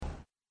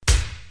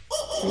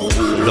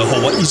The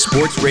Hawaii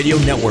Sports Radio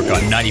Network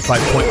on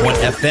 95.1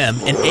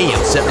 FM and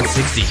AM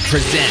 760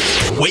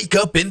 presents Wake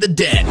Up in the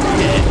Den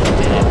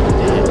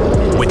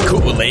with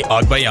Ku'ulei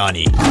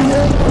Agbayani.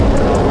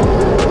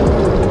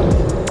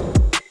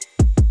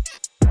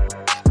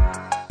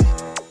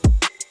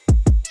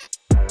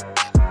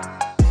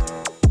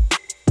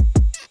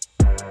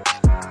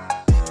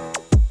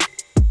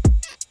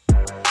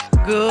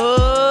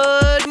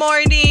 Good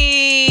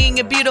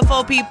morning,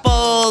 beautiful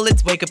people.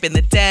 Let's wake up in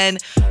the den.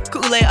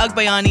 Ku'ulei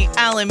Agbayani,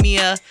 Alan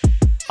Mia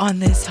on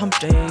this hump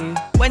day,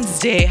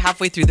 Wednesday,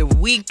 halfway through the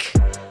week.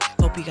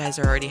 Hope you guys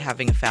are already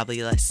having a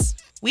fabulous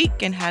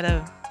week and had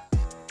a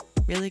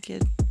really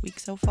good week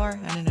so far.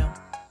 I don't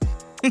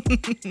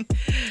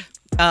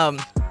know.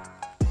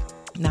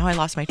 Now I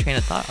lost my train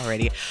of thought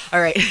already.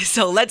 All right,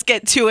 so let's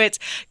get to it.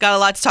 Got a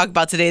lot to talk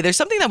about today. There's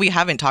something that we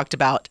haven't talked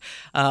about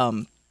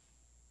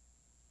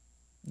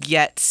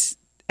yet,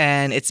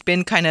 and it's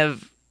been kind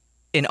of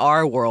in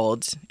our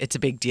world, it's a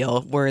big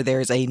deal, where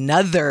there's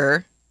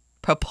another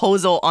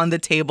proposal on the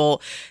table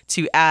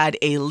to add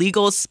a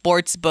legal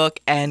sports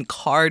book and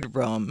card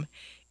room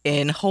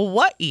in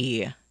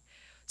Hawaii.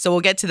 So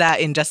we'll get to that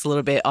in just a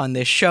little bit on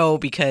this show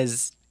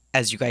because,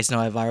 as you guys know,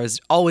 I've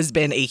always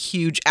been a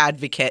huge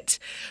advocate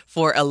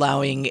for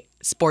allowing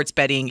sports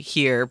betting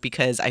here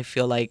because I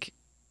feel like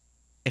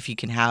if you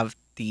can have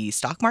the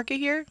stock market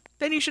here,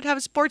 then you should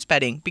have sports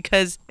betting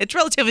because it's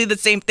relatively the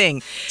same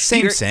thing.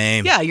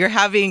 Same. Yeah, you're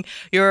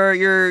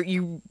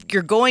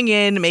going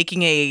in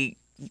making a,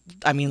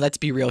 I mean, let's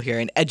be real here,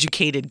 an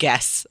educated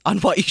guess on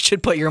what you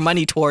should put your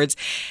money towards.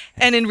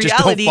 And in Just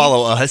reality, don't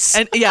follow us.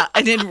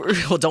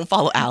 Don't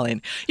follow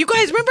Alan. You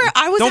guys remember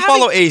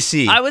follow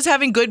AC. I was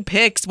having good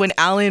picks when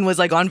Alan was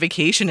like on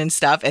vacation and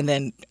stuff, and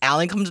then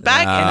Alan comes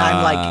back and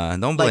I'm like,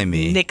 don't blame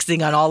me,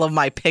 nixing on all of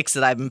my picks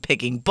that I've been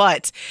picking.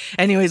 But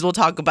anyways, we'll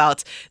talk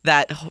about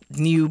that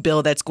new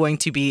bill that's going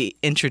to be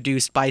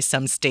introduced by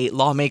some state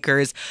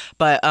lawmakers.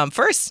 But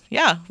first,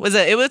 yeah,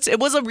 it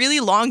was a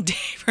really long day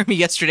for me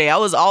yesterday. I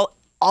was all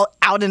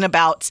out and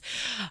about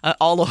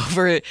all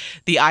over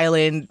the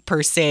island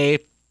per se.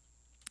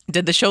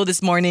 Did the show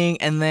this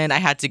morning, and then I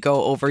had to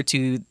go over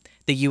to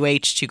the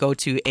UH to go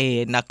to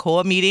a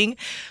NACOA meeting,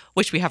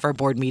 which we have our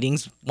board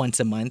meetings once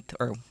a month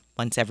or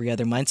once every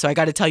other month. So I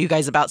got to tell you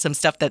guys about some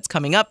stuff that's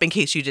coming up in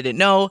case you didn't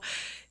know.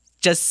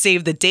 Just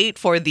save the date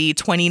for the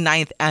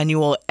 29th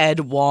annual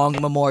Ed Wong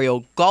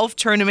Memorial Golf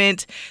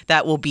Tournament.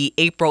 That will be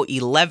April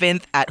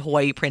 11th at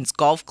Hawaii Prince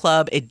Golf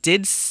Club. It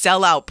did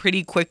sell out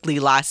pretty quickly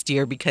last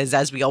year because,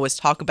 as we always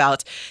talk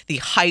about, the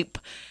hype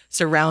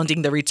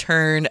surrounding the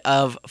return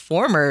of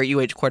former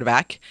UH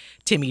quarterback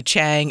Timmy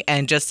Chang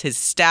and just his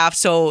staff.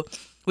 So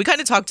we kind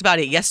of talked about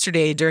it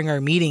yesterday during our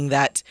meeting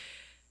that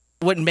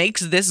what makes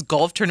this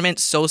golf tournament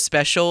so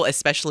special,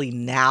 especially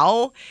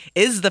now,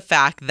 is the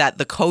fact that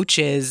the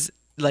coaches,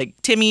 like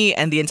Timmy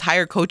and the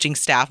entire coaching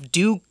staff,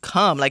 do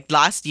come. Like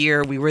last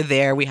year we were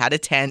there, we had a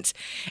tent,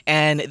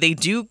 and they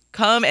do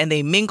come and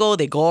they mingle,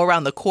 they go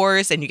around the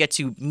course, and you get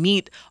to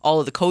meet all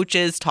of the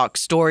coaches, talk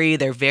story.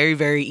 They're very,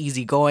 very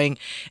easygoing,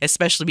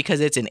 especially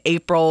because it's in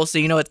April. So,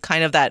 it's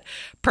kind of that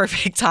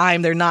perfect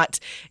time. They're not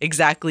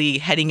exactly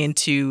heading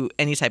into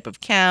any type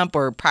of camp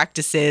or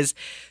practices.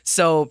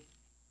 So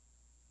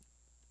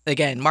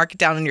again, mark it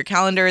down on your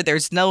calendar.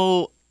 There's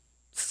no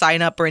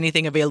sign up or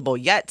anything available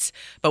yet,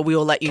 but we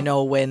will let you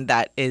know when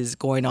that is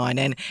going on.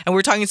 And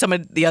we're talking to some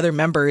of the other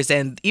members,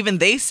 and even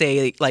they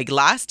say like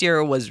last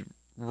year was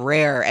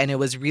rare, and it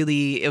was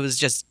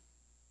just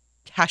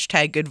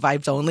hashtag good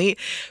vibes only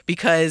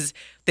because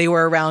they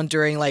were around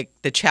during like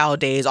the Chow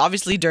days.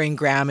 Obviously during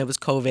Graham it was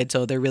COVID,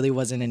 so there really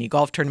wasn't any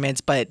golf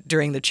tournaments, but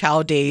during the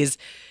Chow days,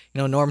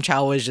 Norm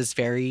Chow was just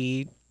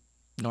very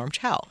Norm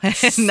Chow.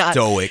 Not,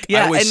 stoic.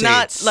 Yeah, I would and say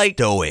not it's like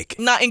stoic.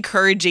 Not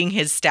encouraging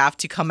his staff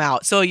to come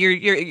out. So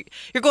you're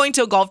going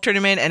to a golf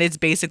tournament and it's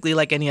basically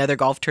like any other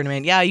golf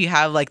tournament. Yeah, you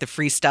have like the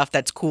free stuff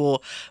that's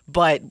cool,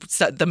 but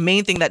the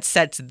main thing that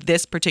sets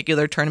this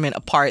particular tournament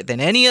apart than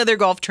any other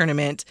golf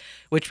tournament,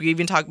 which we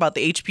even talk about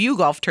the HPU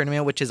golf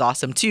tournament, which is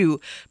awesome too,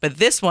 but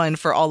this one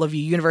for all of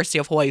you University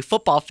of Hawaii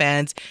football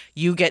fans,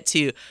 you get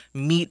to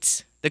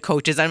meet the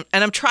coaches. And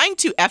I'm trying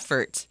to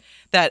effort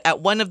that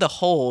at one of the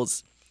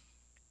holes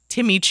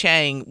Timmy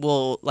Chang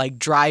will like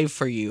drive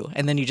for you,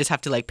 and then you just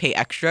have to like pay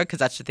extra because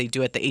that's what they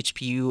do at the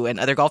HPU and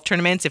other golf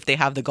tournaments. If they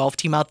have the golf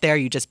team out there,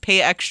 you just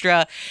pay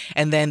extra,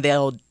 and then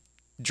they'll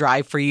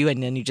drive for you,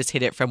 and then you just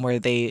hit it from where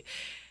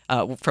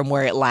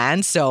it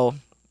lands. So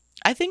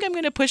I think I'm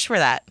gonna push for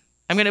that.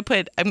 I'm gonna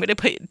put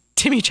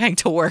Timmy Chang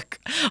to work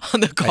on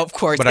the golf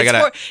course. But I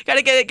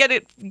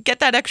gotta get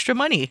that extra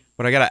money.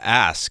 But I gotta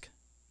ask,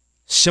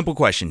 simple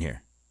question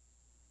here: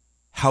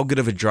 how good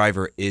of a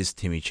driver is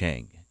Timmy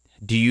Chang?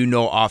 Do you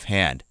know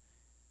offhand?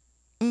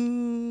 Or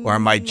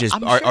am I just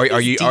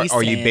are you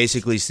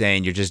basically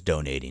saying you're just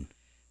donating?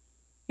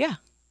 Yeah.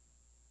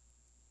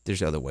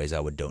 There's other ways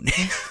I would donate.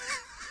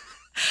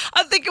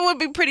 I think it would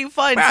be pretty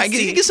fun. Wow,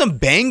 you get some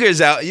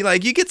bangers out.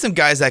 You get some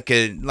guys that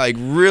could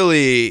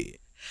really.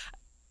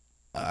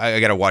 I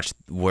gotta watch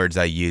words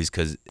I use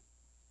because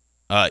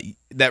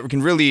that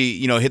can really,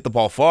 hit the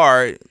ball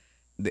far.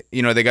 They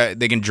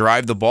can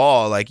drive the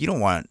ball. Like, you don't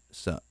want.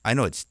 So I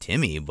know it's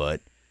Timmy,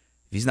 but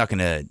if he's not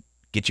gonna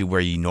get you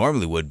where you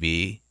normally would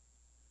be.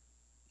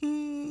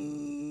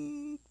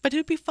 But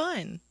it'd be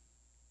fun.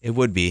 It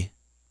would be.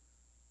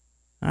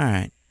 All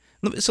right.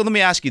 So let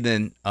me ask you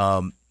then,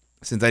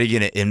 since I didn't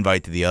get an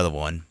invite to the other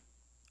one.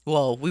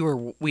 Well,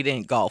 we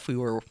didn't golf.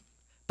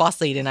 Boss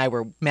Lady and I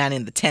were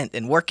manning the tent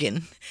and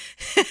working.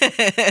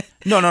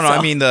 No.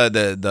 I mean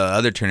the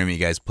other tournament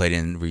you guys played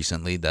in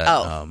recently.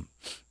 That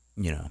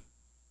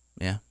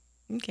yeah.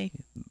 Okay.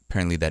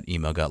 Apparently that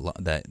email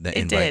that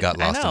invite got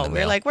lost in the mail.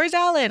 We're like, "Where's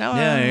Alan?" Oh,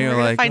 yeah, we're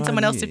gonna find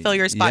someone else to fill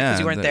your spot because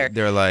you weren't there.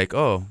 They're like,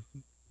 "Oh."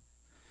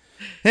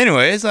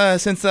 Anyways,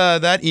 since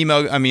that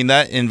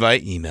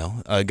invite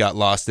email got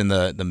lost in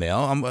the mail,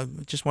 I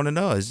just want to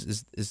know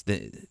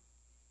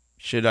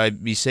should I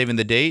be saving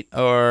the date,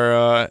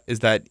 or is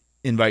that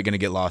invite going to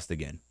get lost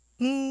again?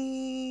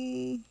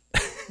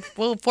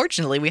 Well,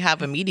 fortunately, we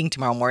have a meeting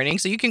tomorrow morning,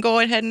 so you can go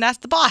ahead and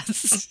ask the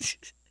boss.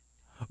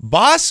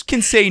 Boss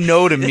can say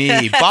no to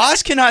me.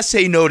 Boss cannot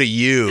say no to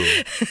you.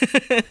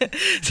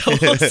 So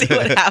we'll see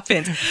what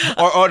happens.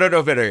 Or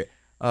no, better.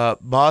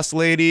 Boss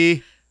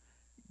Lady,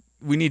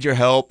 we need your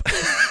help.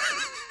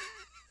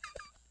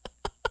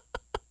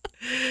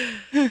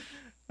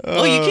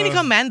 Well, you can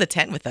come man the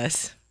tent with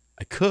us.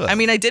 I could. I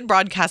mean, I did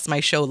broadcast my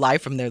show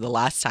live from there the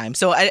last time.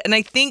 So,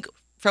 I think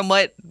from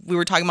what we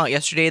were talking about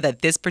yesterday,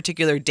 that this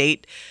particular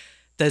date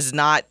does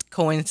not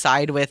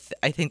coincide with,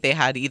 I think they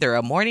had either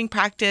a morning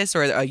practice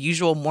or a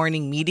usual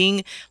morning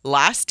meeting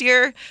last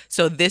year.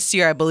 So this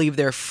year, I believe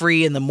they're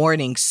free in the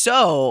morning.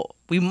 So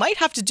we might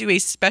have to do a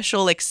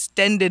special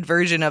extended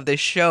version of this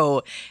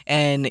show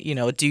and,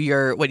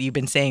 do what you've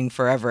been saying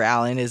forever,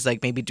 Alan, is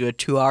like maybe do a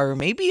 2-hour,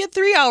 maybe a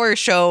 3-hour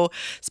show,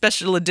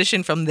 special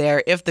edition from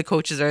there if the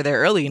coaches are there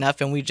early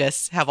enough and we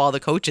just have all the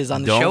coaches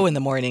on the show in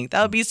the morning.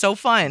 That would be so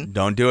fun.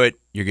 Don't do it.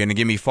 You're going to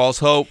give me false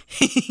hope.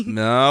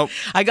 No.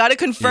 I got to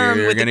confirm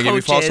with the coaches. Give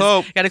me false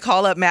hope. Got to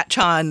call up Matt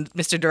Chan,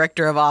 Mr.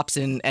 Director of Ops,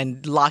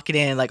 and lock it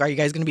in. Like, are you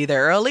guys going to be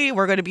there early?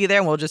 We're going to be there,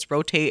 and we'll just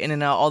rotate in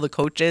and out all the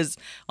coaches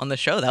on the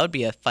show. That would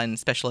be a fun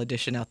special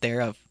edition out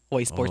there of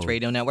Hawaii Sports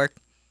Radio Network.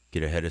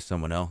 Get ahead of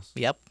someone else.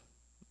 Yep.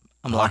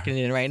 I'm locking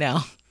it in right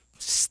now.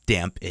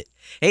 Stamp it.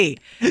 Hey.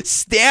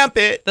 Stamp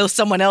it. Though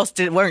someone else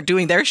weren't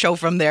doing their show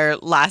from there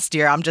last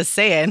year. I'm just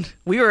saying.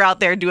 We were out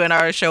there doing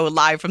our show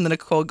live from the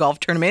Nicole Golf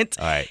Tournament.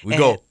 All right. We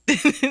go.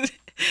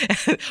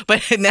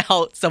 But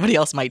now somebody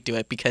else might do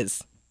it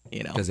because,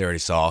 Because they already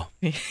saw.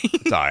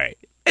 It's all right.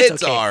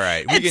 It's all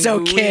right. It's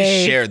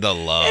okay. We share the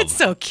love.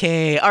 It's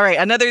okay. All right.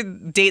 Another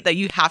date that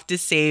you have to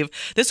save.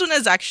 This one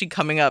is actually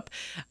coming up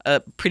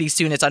pretty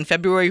soon. It's on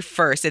February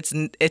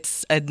 1st.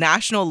 It's a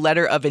National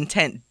Letter of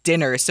Intent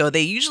dinner. So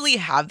they usually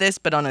have this,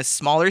 but on a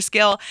smaller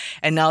scale.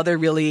 And now they're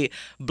really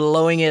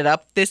blowing it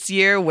up this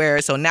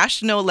year. So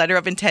National Letter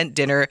of Intent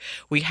dinner,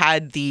 we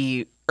had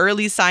the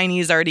early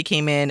signees already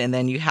came in, and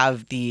then you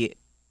have the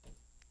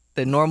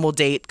normal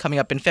date coming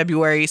up in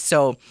February.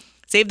 So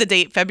save the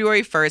date,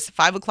 February 1st,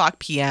 5 o'clock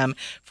p.m.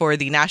 for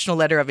the National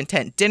Letter of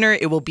Intent dinner.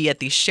 It will be at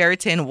the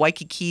Sheraton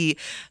Waikiki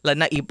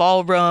Lanai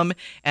Ballroom,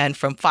 and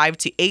from 5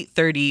 to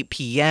 8:30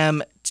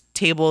 p.m.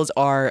 Tables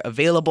are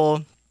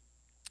available.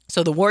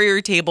 So the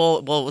Warrior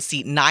table will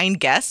seat 9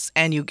 guests,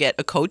 and you get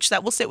a coach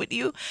that will sit with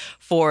you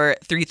for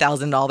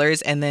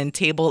 $3,000, and then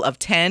table of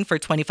 10 for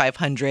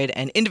 $2,500,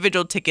 and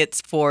individual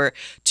tickets for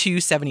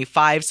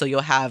 $275. So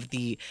you'll have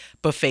the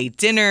buffet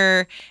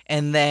dinner,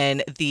 and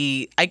then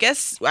I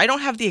guess I don't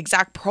have the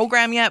exact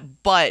program yet,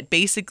 but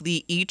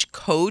basically each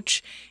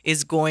coach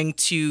is going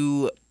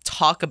to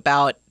talk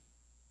about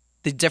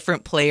the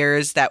different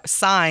players that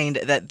signed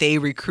that they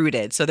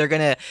recruited. So they're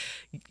going to,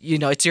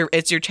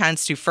 it's your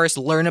chance to first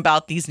learn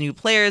about these new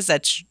players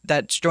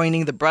that's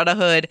joining the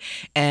Brotherhood,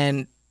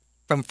 and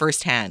from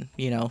firsthand,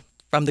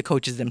 from the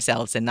coaches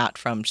themselves and not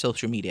from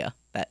social media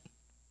that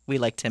we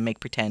like to make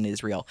pretend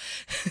is real.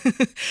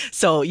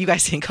 So you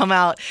guys can come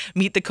out,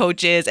 meet the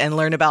coaches, and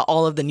learn about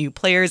all of the new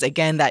players.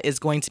 Again, that is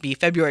going to be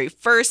February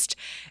 1st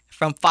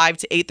from 5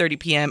 to 8:30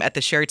 p.m. at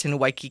the Sheraton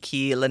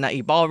Waikiki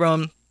Lanai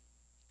Ballroom.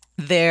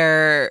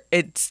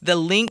 It's the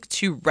link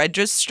to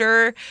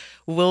register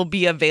will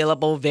be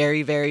available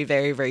very, very,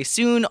 very, very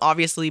soon.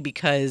 Obviously,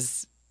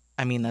 because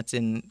that's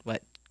in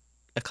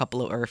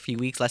a few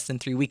weeks, less than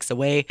 3 weeks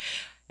away.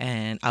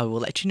 And I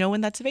will let you know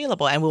when that's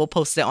available, and we'll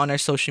post it on our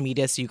social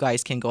media so you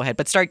guys can go ahead.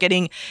 But start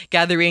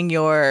gathering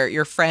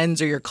your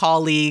friends or your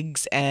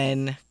colleagues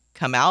and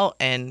come out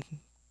and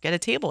get a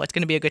table. It's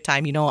going to be a good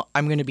time.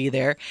 I'm going to be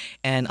there,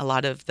 and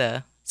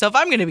so if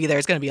I'm going to be there,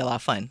 it's going to be a lot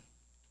of fun.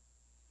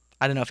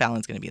 I don't know if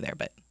Alan's going to be there,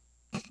 but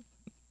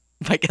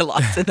might get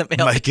lost in the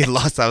mail. Might get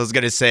lost. I was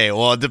going to say,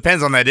 well, it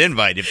depends on that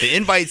invite. If the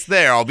invite's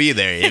there, I'll be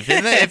there. If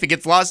it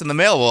gets lost in the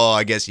mail, well,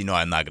 I guess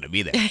I'm not going to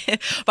be there.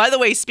 By the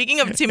way, speaking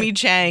of Timmy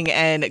Chang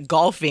and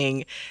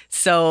golfing,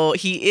 so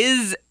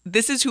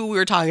this is who we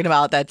were talking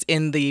about that's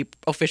in the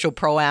official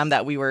Pro-Am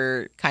that we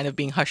were kind of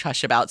being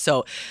hush-hush about.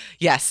 So,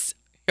 yes,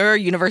 Your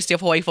University of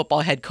Hawaii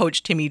football head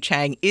coach Timmy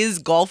Chang is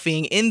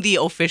golfing in the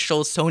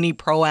official Sony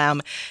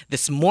Pro-Am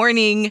this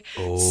morning.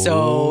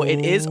 So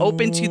it is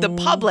open to the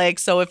public.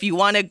 So if you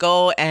want to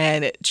go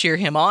and cheer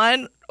him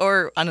on,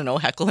 or I don't know,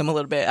 heckle him a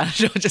little bit. I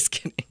don't know, just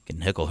kidding.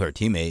 Can heckle his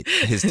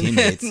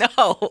teammates.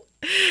 No.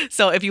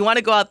 So if you want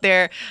to go out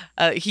there,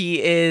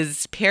 he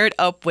is paired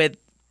up with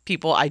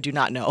people I do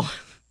not know.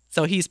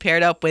 So he's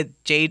paired up with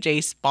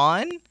JJ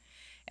Spawn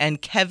and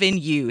Kevin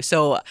Yu.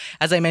 So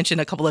as I mentioned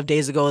a couple of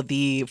days ago,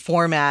 the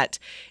format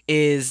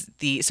is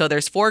so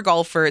there's four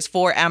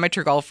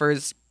amateur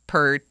golfers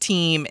per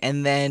team,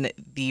 and then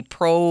the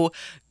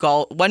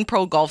one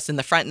pro golfs in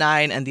the front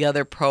nine, and the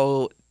other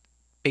pro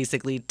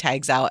basically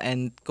tags out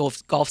and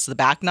golfs the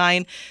back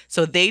nine.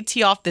 So they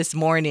tee off this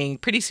morning,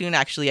 pretty soon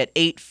actually, at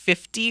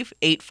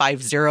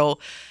 8:50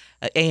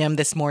 a.m.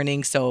 this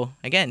morning. So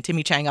again,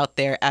 Timmy Chang out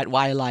there at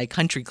Waialae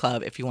Country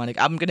Club. If you want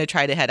to, I'm going to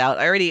try to head out.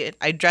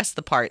 I dressed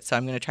the part, so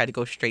I'm going to try to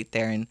go straight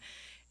there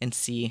and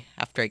see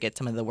after I get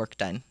some of the work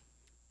done.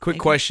 Quick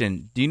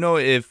question. Do you know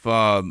if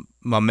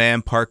my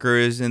man Parker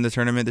is in the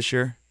tournament this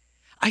year?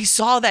 I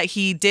saw that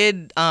he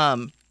did.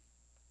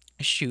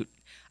 Shoot.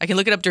 I can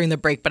look it up during the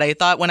break, but I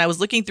thought when I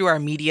was looking through our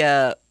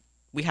media,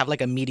 we have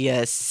like a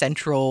media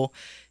central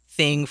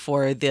thing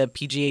for the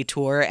PGA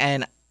Tour,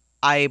 and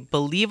I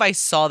believe I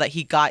saw that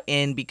he got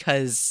in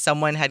because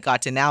someone had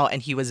gotten out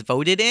and he was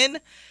voted in.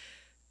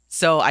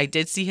 So I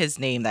did see his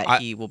name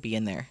that he will be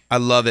in there. I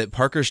love it.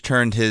 Parker's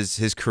turned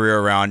his career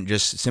around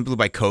just simply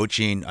by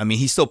coaching. I mean,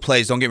 he still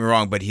plays, don't get me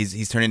wrong, but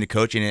he's turned into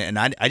coaching. And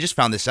I just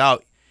found this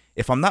out.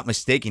 If I'm not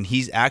mistaken,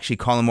 he's actually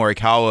Colin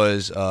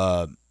Morikawa's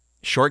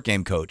short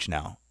game coach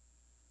now.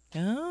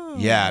 Oh.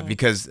 Yeah,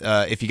 because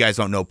if you guys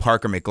don't know,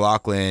 Parker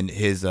McLaughlin,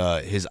 his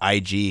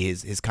IG,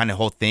 his kind of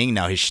whole thing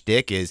now, his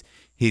shtick is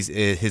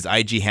his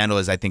IG handle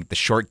is, I think, the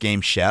Short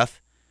Game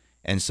Chef,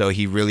 and so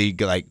he really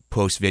like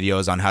posts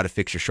videos on how to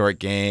fix your short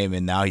game,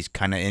 and now he's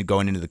kind of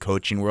going into the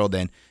coaching world,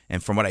 and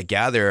from what I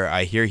gather,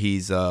 I hear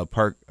he's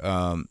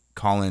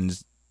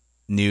Colin's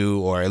new,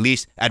 or at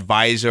least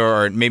advisor,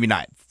 or maybe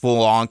not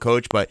full on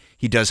coach, but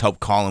he does help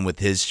Colin with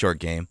his short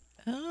game.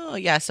 Oh,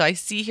 yeah. So I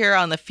see here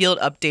on the field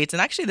updates,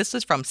 and actually this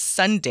was from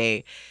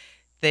Sunday,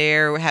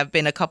 there have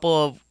been a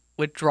couple of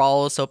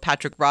withdrawals. So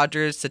Patrick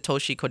Rogers,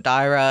 Satoshi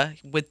Kodaira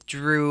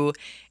withdrew,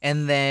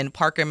 and then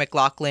Parker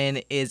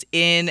McLaughlin is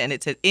in, and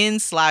it's an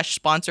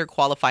in/sponsor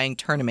qualifying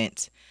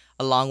tournament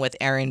along with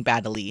Aaron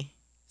Baddeley.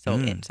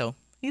 So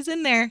he's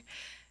in there.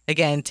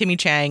 Again, Timmy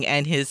Chang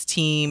and his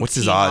team. What's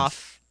his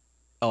odds?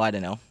 I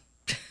don't know.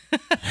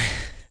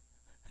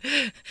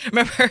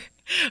 Remember?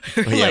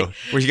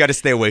 Where you got to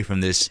stay away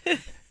from this.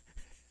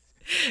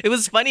 It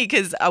was funny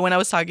because when I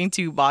was talking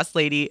to Boss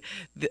Lady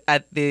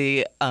at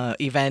the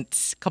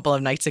event a couple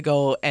of nights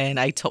ago, and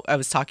I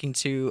was talking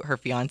to her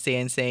fiance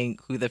and saying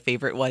who the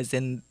favorite was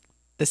in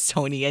the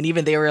Sony, and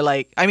even they were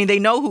like, I mean, they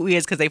know who he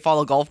is because they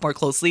follow golf more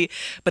closely,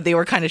 but they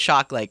were kind of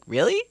shocked, like,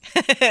 really?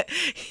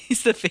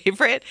 He's the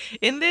favorite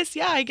in this?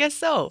 Yeah, I guess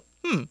so.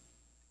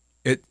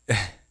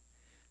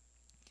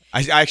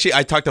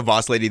 I talked to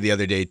Boss Lady the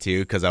other day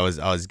too, because I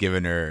was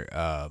giving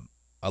her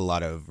a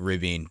lot of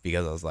ribbing,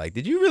 because I was like,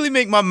 did you really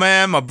make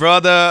my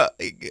brother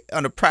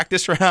on a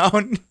practice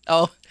round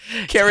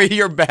carry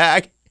your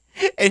bag?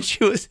 And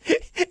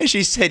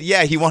she said,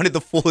 yeah, he wanted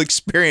the full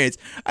experience.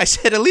 I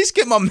said, at least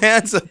get my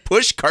man's a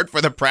push cart for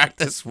the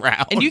practice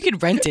round. And you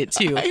could rent it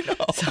too. I know.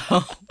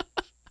 So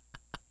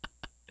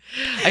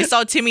I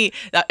saw Timmy,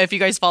 if you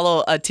guys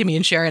follow Timmy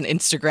and Sharon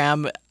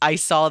Instagram, I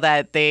saw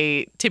that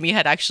Timmy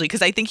had actually,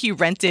 because I think he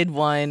rented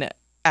one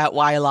at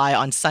Waialae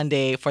on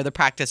Sunday for the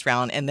practice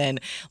round, and then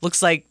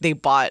looks like they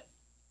bought,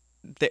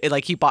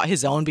 he bought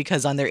his own,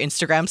 because on their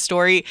Instagram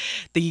story,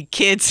 the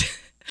kids,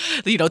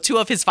 two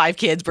of his 5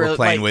 kids were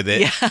playing with it.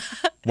 Yeah.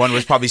 One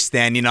was probably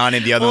standing on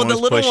it, the other one was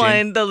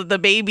pushing. The little one, the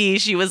baby,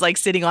 she was like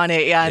sitting on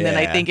it, and then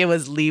I think it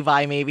was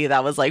Levi maybe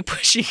that was like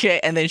pushing it,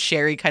 and then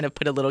Sherry kind of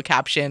put a little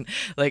caption,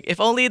 like, if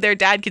only their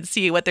dad could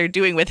see what they're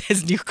doing with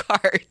his new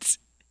carts.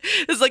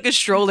 It's like a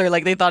stroller,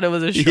 like they thought it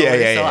was a stroller.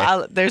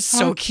 Yeah. They're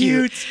so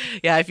cute.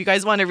 Yeah, if you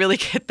guys want to really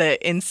get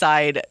the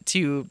inside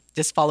to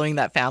just following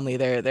that family,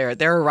 they're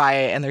a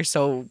riot, and they're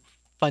so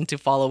fun to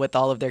follow with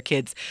all of their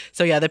kids.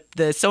 So yeah, the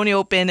Sony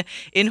Open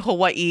in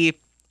Hawaii,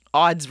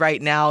 odds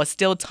right now,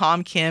 still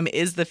Tom Kim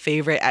is the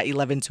favorite at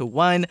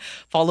 11-1,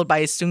 followed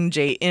by Sung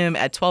Jae Im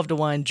at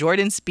 12-1,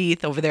 Jordan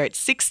Spieth over there at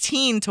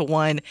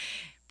 16-1,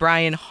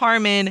 Brian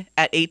Harman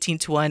at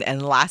 18-1,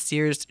 and last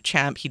year's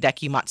champ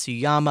Hideki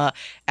Matsuyama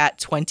at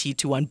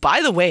 20-1.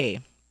 By the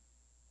way,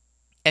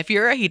 if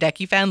you're a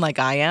Hideki fan like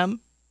I am,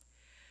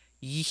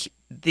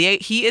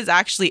 he is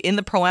actually in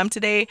the Pro-Am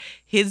today.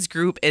 His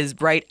group is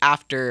right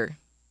after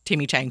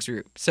Timmy Chang's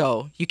group.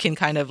 So you can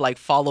kind of like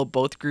follow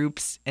both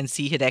groups and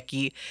see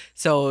Hideki.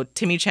 So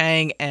Timmy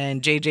Chang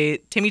and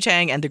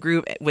the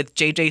group with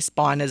JJ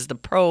Spawn as the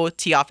pro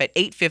tee off at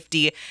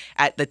 8:50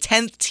 at the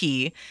 10th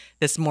tee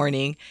this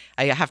morning.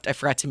 I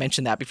forgot to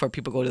mention that before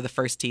people go to the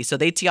first tee. So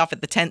they tee off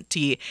at the 10th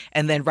tee,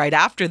 and then right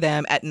after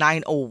them at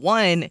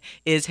 9:01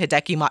 is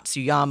Hideki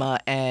Matsuyama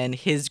and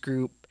his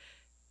group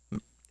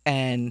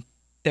and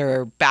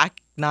their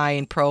back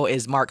nine pro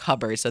is Mark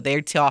Hubbard. So they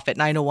tee off at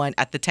 9:01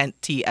 at the 10th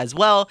tee as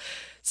well.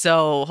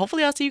 So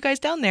hopefully I'll see you guys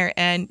down there,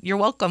 and you're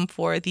welcome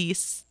for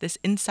this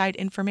inside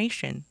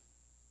information.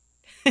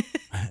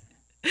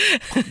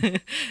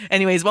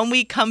 Anyways, when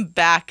we come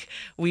back,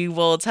 we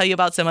will tell you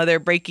about some other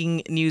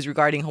breaking news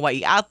regarding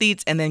Hawaii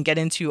athletes, and then get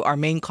into our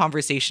main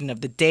conversation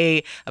of the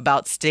day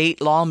about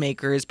state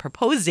lawmakers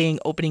proposing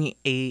opening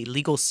a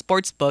legal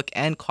sports book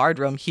and card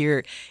room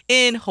here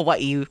in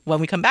Hawaii when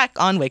we come back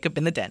on Wake Up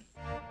in the Den.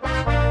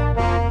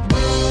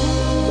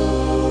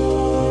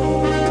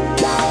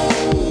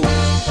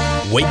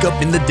 Wake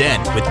Up in the Den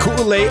with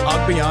Ku'ulei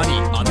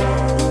Agbayani on the...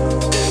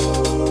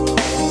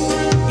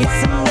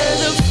 It's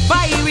another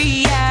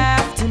fiery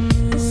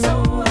afternoon,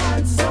 so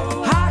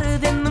hotter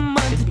than the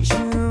month of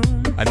June.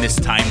 I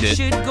mistimed it.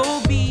 Should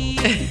go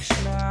beach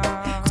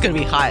now. It's going to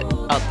be hot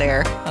out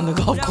there on the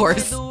golf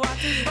course.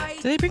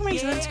 Did I bring my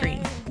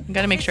sunscreen? I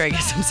got to make sure I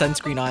get some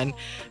sunscreen on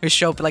or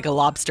show up like a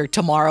lobster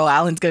tomorrow.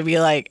 Alan's going to be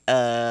like,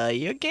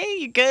 you okay?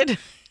 You good?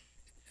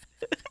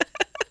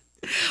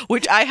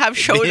 Which I have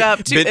showed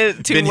up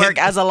to work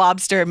as a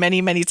lobster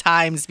many, many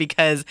times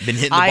because been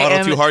hitting the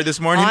bottle too hard this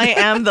morning. I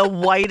am the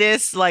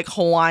whitest like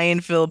Hawaiian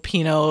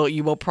Filipino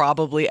you will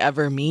probably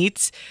ever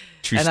meet.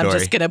 True and story. I'm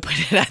just gonna put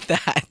it at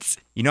that.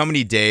 You know how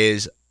many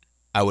days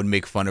I would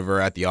make fun of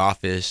her at the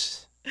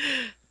office?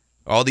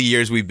 All the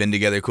years we've been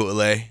together,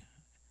 Ku'ulei. Do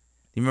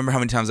you remember how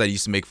many times I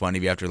used to make fun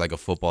of you after like a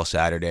football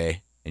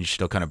Saturday and you're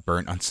still kind of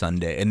burnt on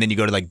Sunday, and then you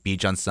go to like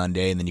beach on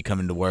Sunday, and then you come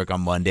into work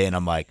on Monday, and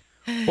I'm like,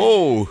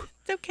 oh.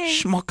 It's okay.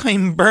 Small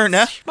kind burn,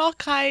 eh? Small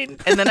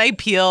kind. And then I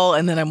peel,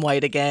 and then I'm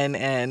white again.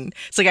 And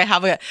it's like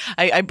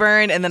I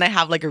burn, and then I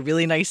have like a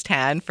really nice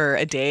tan for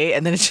a day,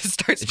 and then it just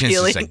starts peeling.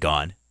 It's just like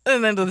gone.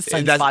 And then the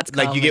sunspots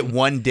come. Like you get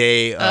one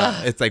day,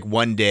 it's like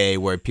one day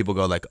where people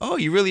go like, oh,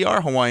 you really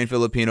are Hawaiian,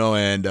 Filipino,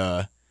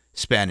 and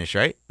Spanish,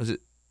 right? Was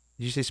it?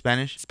 Did you say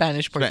Spanish?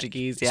 Spanish,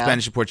 Portuguese, yeah.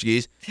 Spanish and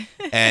Portuguese.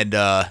 and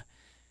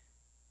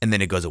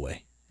then it goes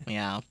away.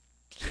 Yeah.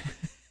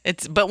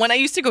 But when I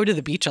used to go to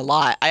the beach a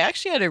lot, I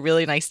actually had a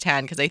really nice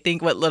tan because I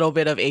think what little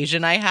bit of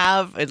Asian I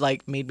have, it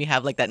like made me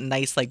have like that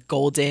nice like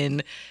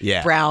golden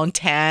brown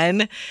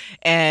tan.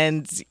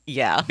 And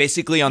yeah.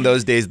 Basically on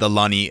those days, the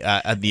lani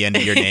at the end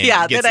of your name.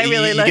 Yeah, that I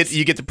really like.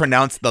 You get to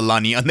pronounce the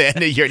lani on the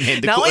end of your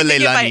name. The now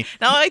Ku'ulei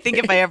I think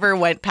if I ever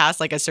went past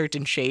like a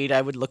certain shade,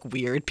 I would look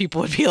weird.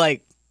 People would be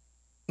like,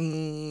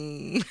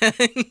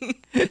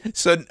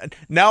 So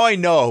now I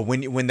know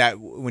when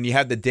you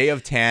have the day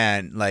of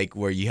tan, like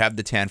where you have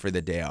the tan for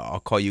the day, I'll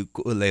call you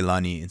Ku'ulei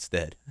Lani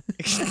instead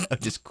of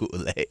just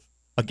Ku'ulei.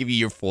 I'll give you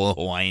your full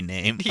Hawaiian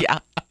name. Yeah.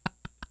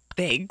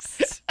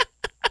 Thanks.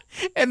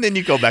 And then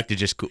you go back to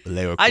just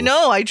Ku'ulei. I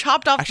know. I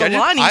chopped off the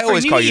Lani I for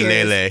always New call Year's.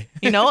 you Lele.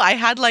 You know, I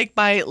had like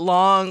my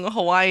long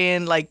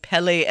Hawaiian like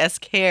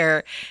Pele-esque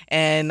hair,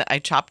 and I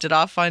chopped it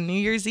off on New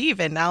Year's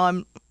Eve, and now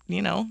I'm,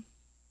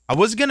 I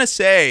was going to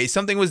say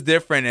something was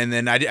different, and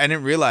then I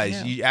didn't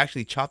realize you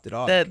actually chopped it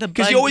off.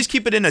 Because you always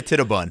keep it in a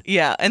tita bun.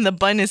 Yeah, and the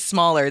bun is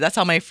smaller. That's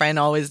how my friend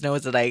always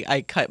knows that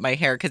I cut my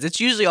hair, because it's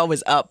usually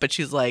always up, but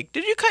she's like,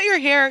 did you cut your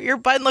hair? Your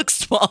bun looks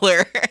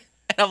smaller.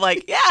 And I'm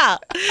like, yeah.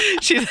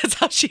 That's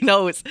how she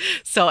knows.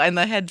 So, and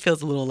the head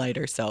feels a little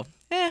lighter, so,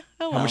 oh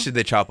well. How much did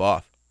they chop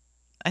off?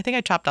 I think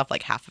I chopped off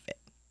like half of it.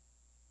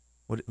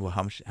 Well,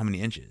 how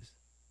many inches?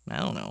 I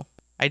don't know.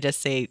 I just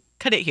say,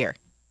 cut it here.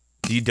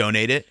 Do you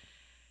donate it?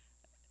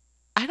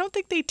 I don't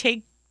think they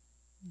take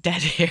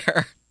dead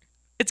hair.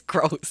 It's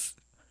gross.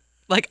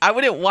 Like, I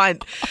wouldn't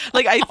want,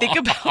 like, I think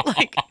about,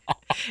 like,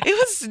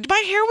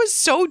 my hair was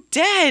so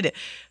dead.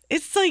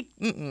 It's like,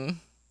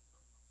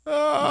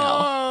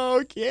 Oh,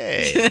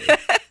 okay.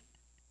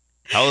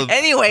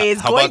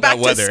 Anyways, going back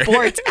to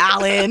sports,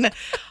 Alan.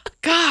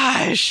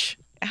 Gosh.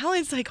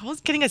 Alan's like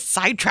always getting us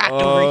sidetracked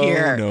over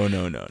here.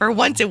 No. For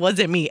once, it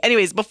wasn't me.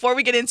 Anyways, before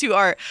we get into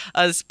our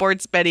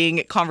sports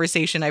betting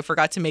conversation, I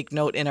forgot to make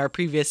note in our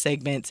previous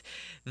segment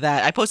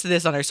that I posted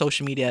this on our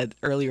social media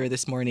earlier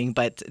this morning,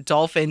 but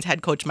Dolphins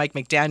head coach Mike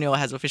McDaniel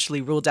has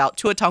officially ruled out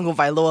Tua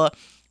Tagovailoa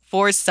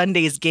for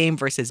Sunday's game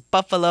versus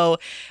Buffalo,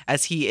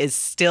 as he has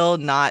still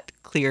not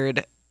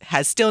cleared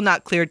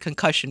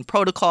concussion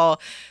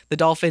protocol. The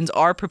Dolphins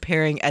are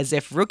preparing as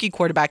if rookie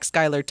quarterback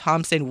Skylar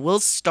Thompson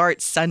will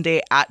start Sunday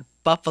at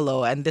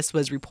Buffalo, and this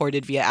was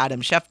reported via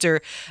Adam Schefter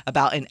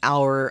about an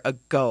hour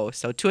ago.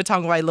 So Tua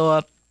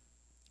Tagovailoa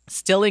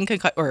still in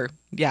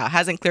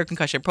hasn't cleared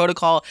concussion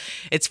protocol.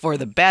 It's for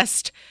the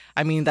best.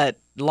 I mean, that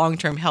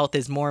long-term health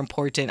is more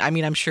important. I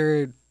mean, I'm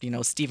sure,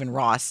 Stephen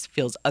Ross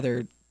feels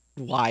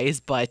otherwise,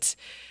 but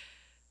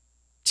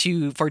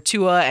for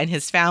Tua and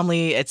his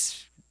family,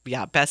 it's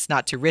best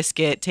not to risk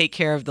it. Take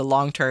care of the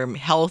long-term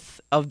health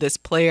of this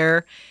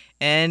player.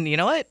 And you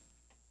know what?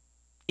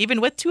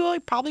 Even with Tua,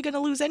 you're probably going to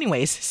lose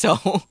anyways. So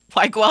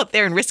why go out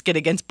there and risk it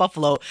against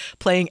Buffalo,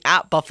 playing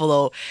at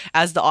Buffalo?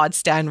 As the odds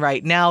stand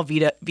right now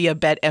via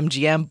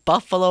BetMGM,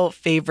 Buffalo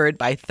favored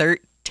by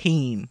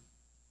 13.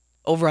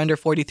 Over under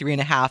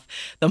 43.5.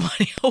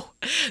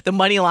 The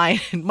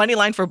money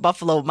line for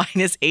Buffalo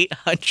minus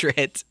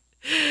 800.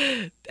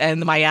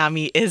 And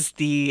Miami is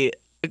the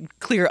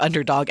clear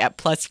underdog at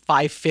plus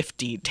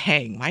 550.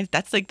 Dang,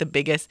 that's like the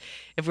biggest.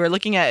 If we're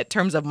looking at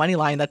terms of money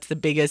line, that's the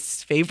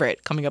biggest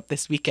favorite coming up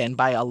this weekend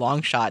by a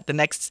long shot. The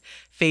next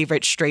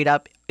favorite straight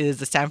up is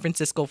the San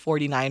Francisco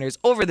 49ers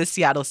over the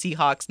Seattle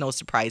Seahawks. No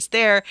surprise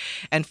there.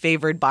 And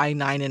favored by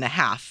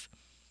 9.5.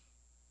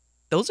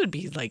 Those would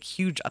be like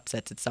huge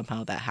upsets if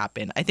somehow that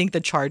happened. I think the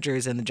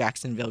Chargers and the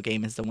Jacksonville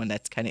game is the one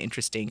that's kind of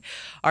interesting.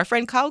 Our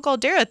friend Kyle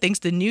Caldera thinks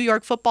the New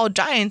York Football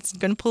Giants are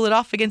going to pull it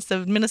off against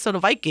the Minnesota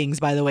Vikings,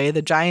 by the way.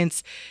 The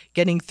Giants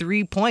getting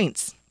 3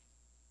 points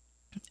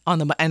on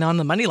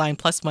the money line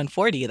plus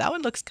 140. That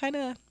one looks kind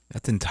of...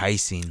 That's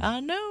enticing. I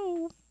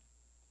know.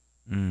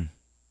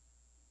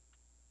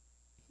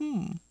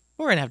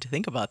 We're going to have to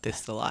think about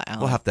this a lot,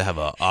 Alan. We'll have to have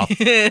a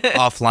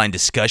offline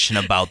discussion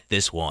about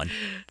this one.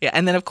 Yeah,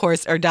 and then, of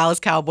course, our Dallas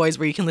Cowboys,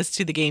 where you can listen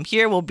to the game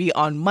here, will be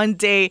on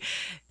Monday,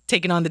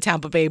 taking on the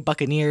Tampa Bay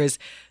Buccaneers.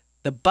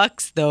 The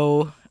Bucs,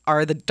 though,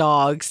 are the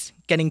dogs,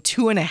 getting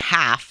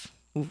 2.5.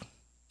 Ooh,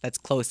 that's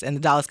close. And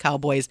the Dallas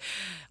Cowboys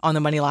on the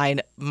money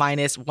line,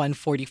 minus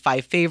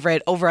 145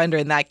 favorite. Over-under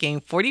in that game,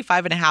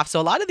 45.5.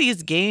 So a lot of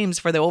these games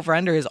for the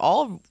over-under is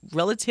all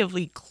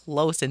relatively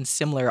close and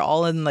similar,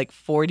 all in like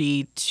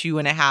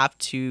 42.5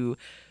 to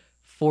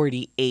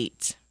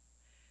 48.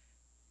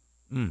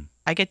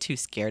 I get too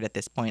scared at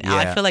this point. Yeah.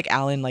 I feel like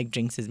Alan like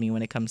jinxes me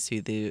when it comes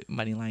to the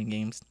money line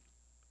games.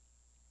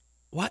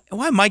 Why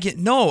am I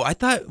getting... No, I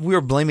thought we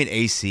were blaming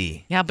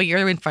AC. Yeah, but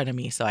you're in front of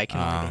me, so I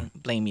can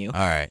blame you. All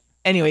right.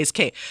 Anyways,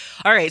 okay.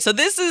 All right, so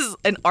this is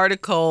an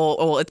article.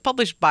 Well, it's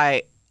published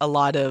by a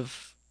lot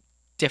of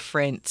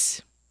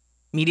different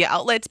media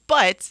outlets,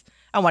 but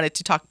I wanted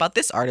to talk about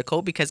this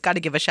article because got to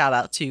give a shout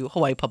out to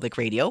Hawaii Public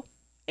Radio.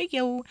 Hey,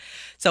 yo.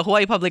 So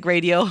Hawaii Public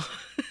Radio,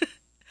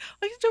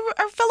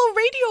 our fellow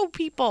radio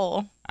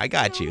people. I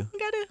got you.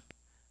 Gotta...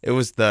 It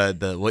was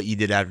the what you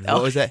did after. Oh.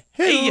 What was that?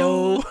 Hey,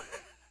 yo.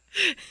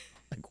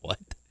 Like what?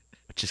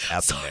 What just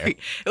happened Sorry. there?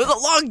 It was a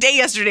long day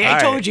yesterday, All I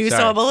right, told you,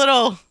 sorry. so I'm a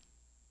little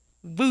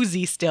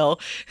woozy still.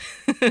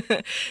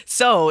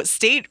 So,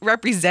 state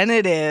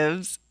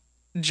representatives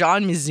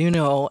John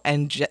Mizuno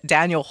and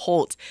Daniel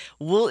Holt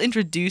will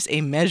introduce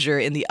a measure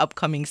in the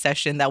upcoming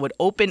session that would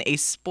open a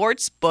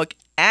sports book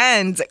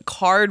and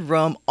card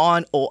room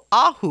on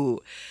Oahu.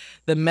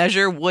 The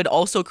measure would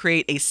also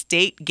create a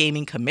state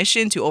gaming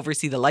commission to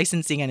oversee the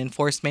licensing and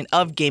enforcement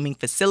of gaming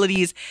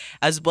facilities,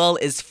 as well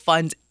as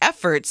fund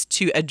efforts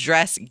to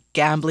address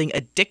gambling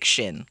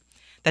addiction.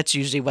 That's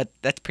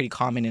pretty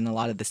common in a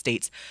lot of the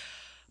states.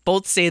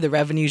 Both say the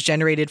revenues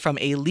generated from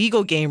a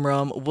legal game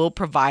room will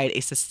provide a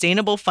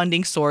sustainable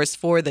funding source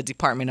for the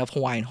Department of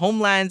Hawaiian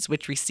Homelands,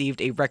 which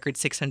received a record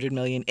 $600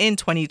 million in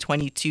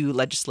 2022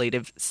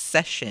 legislative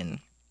session.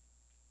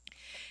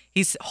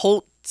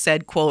 Holt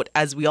said, quote,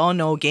 "As we all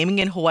know, gaming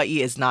in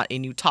Hawaii is not a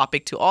new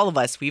topic to all of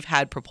us. We've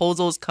had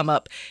proposals come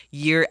up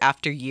year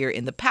after year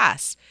in the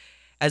past.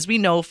 As we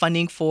know,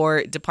 funding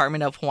for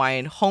Department of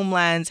Hawaiian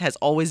Homelands has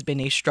always been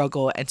a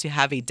struggle, and to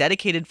have a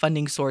dedicated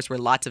funding source where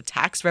lots of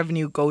tax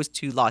revenue goes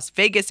to Las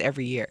Vegas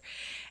every year.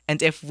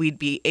 And if we'd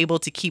be able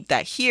to keep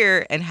that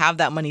here and have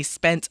that money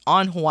spent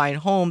on Hawaiian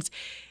homes,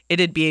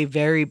 it'd be a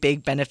very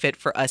big benefit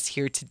for us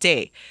here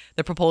today.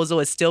 The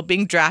proposal is still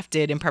being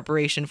drafted in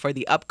preparation for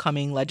the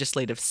upcoming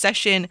legislative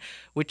session,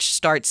 which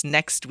starts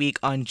next week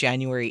on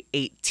January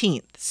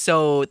 18th.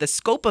 So the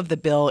scope of the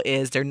bill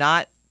is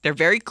they're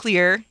very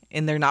clear,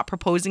 and they're not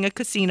proposing a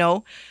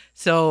casino.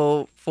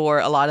 So for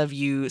a lot of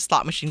you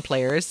slot machine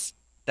players,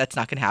 that's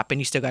not going to happen.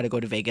 You still got to go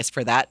to Vegas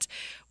for that.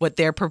 What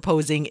they're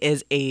proposing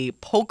is a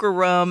poker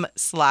room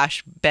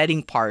 /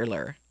 betting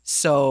parlor.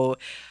 So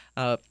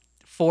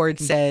Ford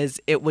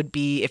says it would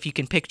be, if you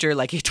can picture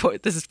like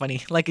this is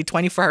funny, like a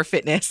 24-hour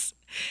fitness,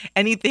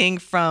 anything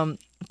from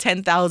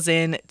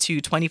 10,000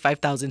 to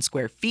 25,000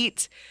 square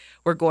feet.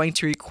 We're going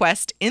to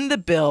request in the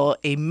bill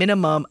a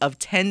minimum of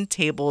 10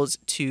 tables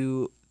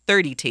to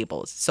 30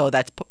 tables. So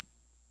that's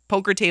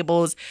poker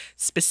tables,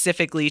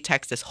 specifically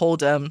Texas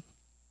Hold'em,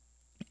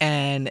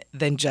 and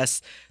then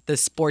just the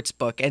sports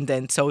book. And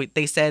then so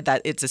they said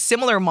that it's a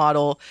similar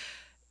model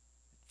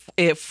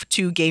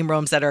to game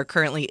rooms that are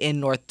currently in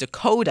North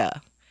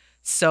Dakota.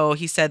 So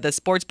he said the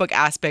sportsbook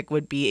aspect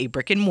would be a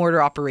brick and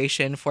mortar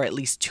operation for at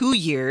least 2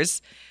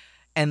 years.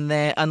 And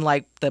then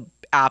unlike the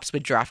apps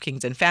with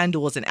DraftKings and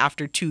FanDuel, and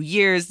after 2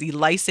 years, the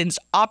licensed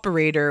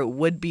operator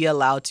would be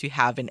allowed to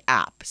have an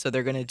app. So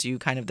they're going to do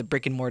kind of the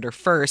brick and mortar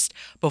first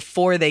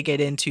before they get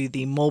into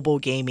the mobile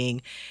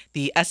gaming.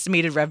 The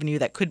estimated revenue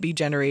that could be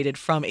generated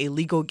from a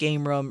legal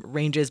game room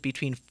ranges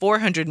between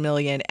 $400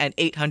 million and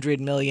 $800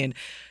 million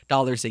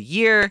a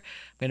year. I'm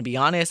going to be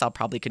honest, I'll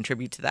probably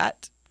contribute to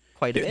that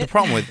quite a bit.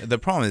 The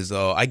problem is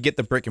though, I get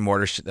the brick and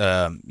mortar,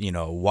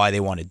 why they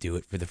want to do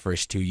it for the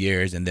first 2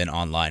 years and then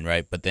online,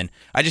 right? But then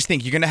I just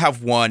think you're gonna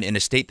have one in a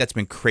state that's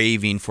been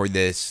craving for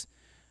this.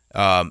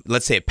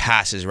 Let's say it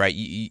passes, right?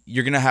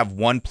 You're gonna have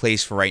one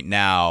place for right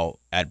now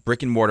at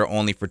brick and mortar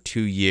only for 2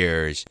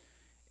 years,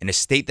 in a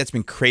state that's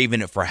been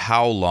craving it for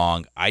how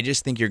long, I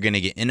just think you're going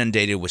to get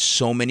inundated with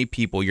so many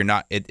people. You're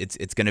not.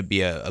 It's going to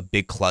be a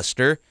big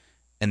cluster,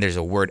 and there's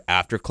a word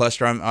after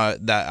cluster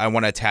that I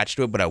want to attach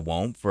to it, but I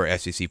won't for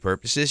FCC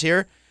purposes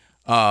here.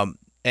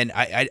 And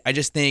I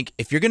just think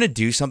if you're going to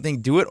do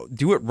something, do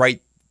it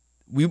right.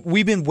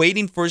 We've been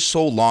waiting for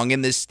so long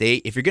in this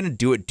state. If you're going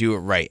to do it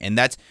right. And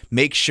that's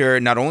make sure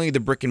not only the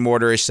brick and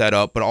mortar is set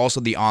up, but also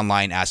the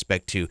online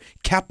aspect too.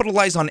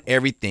 Capitalize on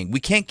everything.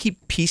 We can't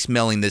keep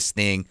piecemealing this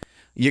thing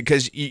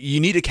because you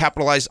need to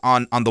capitalize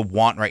on the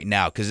want right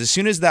now. Because as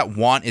soon as that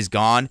want is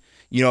gone,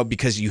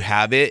 because you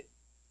have it,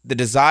 the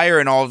desire,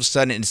 and all of a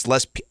sudden it's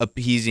less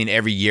appeasing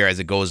every year as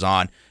it goes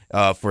on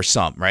for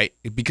some, right?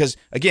 Because,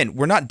 again,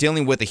 we're not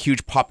dealing with a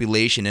huge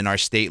population in our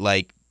state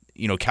like,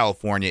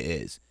 California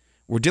is.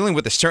 We're dealing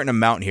with a certain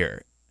amount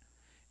here.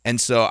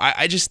 And so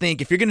I just think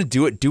if you're going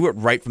to do it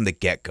right from the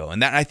get-go.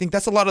 And I think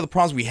that's a lot of the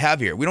problems we have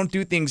here. We don't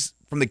do things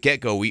from the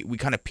get-go. We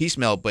kind of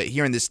piecemeal, but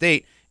here in this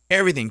state,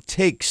 everything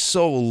takes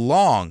so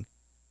long,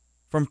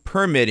 from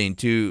permitting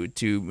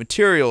to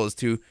materials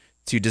to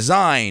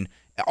design,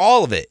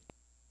 all of it.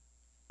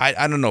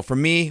 I don't know. For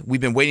me,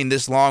 we've been waiting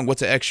this long.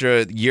 What's an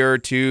extra year or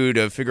two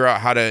to figure out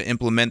how to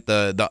implement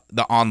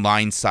the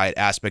online side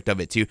aspect of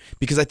it too?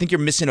 Because I think you're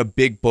missing a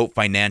big boat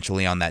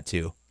financially on that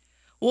too.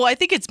 Well, I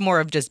think it's more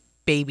of just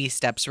baby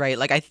steps, right?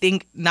 Like, I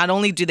think not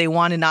only do they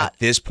want to not... At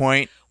this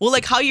point... Well,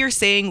 like how you're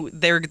saying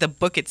the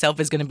book itself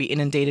is going to be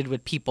inundated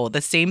with people.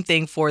 The same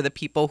thing for the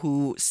people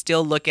who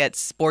still look at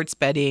sports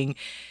betting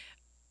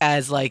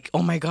as like,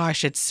 oh my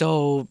gosh, it's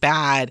so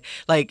bad.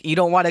 Like, you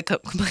don't want to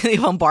completely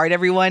bombard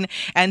everyone.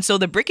 And so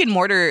the brick and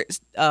mortar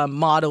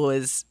model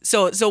is...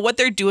 So what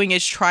they're doing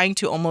is trying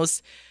to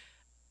almost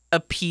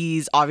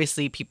appease,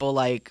 obviously, people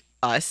like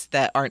us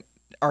that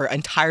are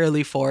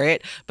entirely for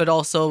it, but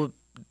also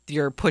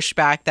your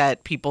pushback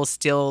that people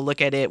still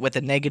look at it with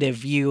a negative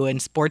view in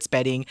sports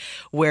betting,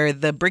 where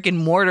the brick and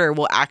mortar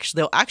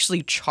they'll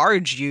actually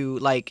charge you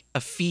like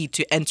a fee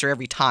to enter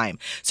every time.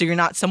 So you're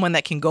not someone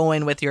that can go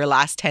in with your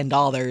last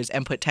 $10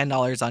 and put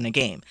 $10 on a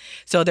game.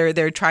 So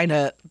they're trying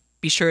to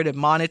be sure to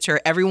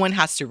monitor. Everyone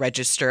has to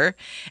register.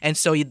 And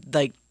so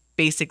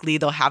basically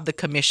they'll have the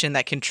commission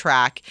that can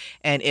track,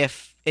 and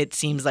if it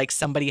seems like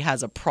somebody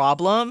has a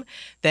problem,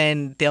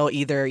 then they'll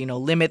either,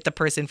 limit the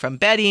person from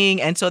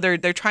betting. And so they're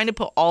trying to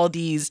put all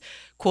these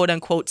quote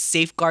unquote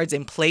safeguards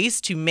in place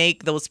to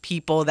make those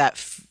people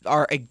that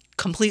are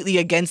completely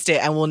against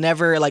it and will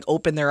never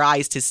open their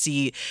eyes to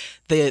see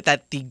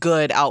that the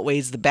good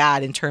outweighs the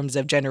bad in terms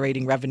of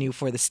generating revenue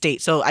for the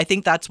state. So I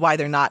think that's why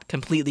they're not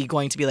completely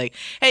going to be like,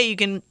 hey, you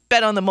can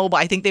bet on the mobile.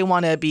 I think they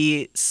want to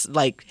be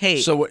like,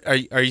 hey. So what,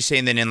 are you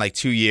saying then in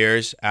 2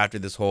 years after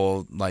this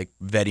whole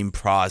vetting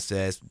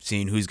process,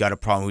 seeing who's got a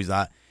problem, who's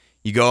not,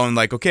 you go and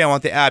okay, I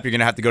want the app. You're going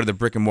to have to go to the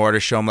brick and mortar,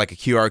 show them a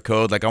QR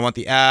code. I want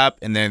the app.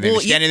 And then they're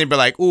standing there and be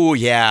like, ooh,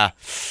 yeah,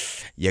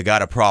 you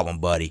got a problem,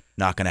 buddy.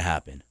 Not going to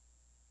happen.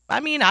 I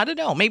mean, I don't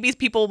know. Maybe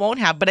people won't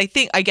have. But I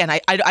think, again,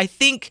 I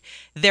think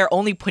they're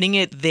only putting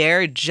it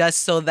there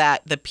just so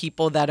that the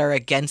people that are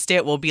against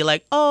it will be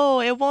like, oh,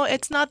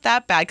 it's not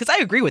that bad. Because I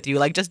agree with you.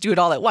 Just do it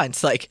all at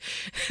once. Let's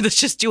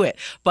just do it.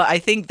 But I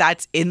think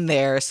that's in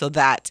there so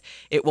that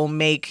it will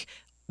make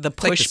the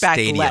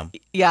pushback.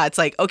 Yeah, it's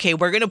okay,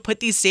 we're going to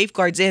put these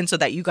safeguards in so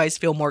that you guys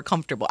feel more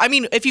comfortable. I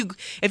mean, if you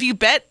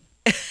bet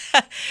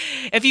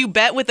if you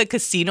bet with a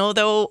casino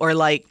though, or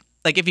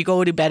if you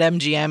go to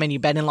BetMGM and you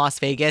bet in Las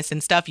Vegas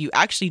and stuff, you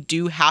actually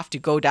do have to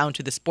go down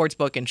to the sports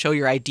book and show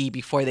your ID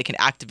before they can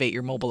activate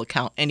your mobile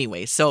account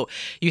anyway. So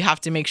you have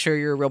to make sure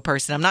you're a real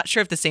person. I'm not sure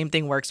if the same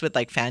thing works with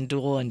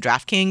FanDuel and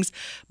DraftKings,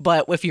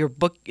 but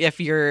if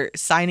you're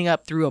signing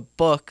up through a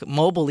book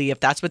mobily, if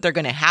that's what they're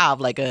going to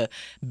have, like a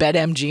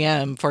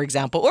BetMGM, for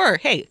example, or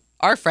hey,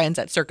 our friends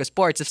at Circus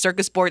Sports, if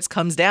Circus Sports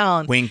comes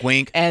down, wink,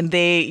 wink, and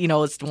they,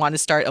 want to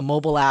start a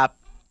mobile app,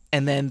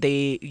 and then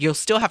you'll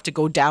still have to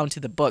go down to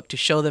the book to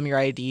show them your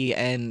ID,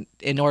 and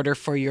in order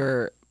for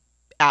your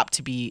app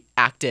to be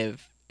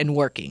active and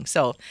working.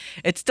 So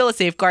it's still a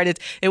safeguard.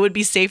 It would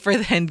be safer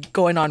than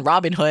going on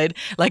Robinhood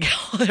like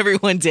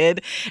everyone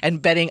did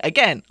and betting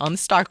again on the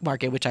stock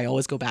market, which I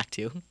always go back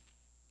to.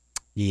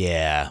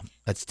 Yeah,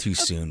 that's too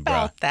soon, bro.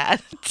 About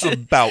that.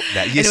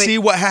 You anyway, see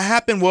what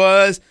happened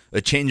was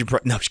a change in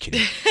no, I'm just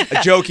kidding.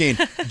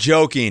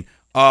 Joking.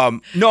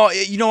 No,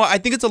 I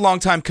think it's a long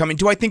time coming.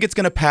 Do I think it's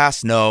going to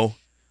pass? No.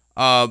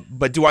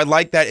 But do I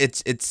like that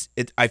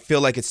I feel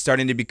like it's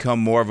starting to become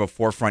more of a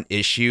forefront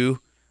issue,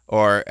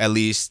 or at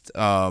least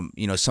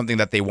something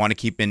that they want to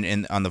keep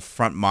in on the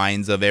front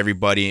minds of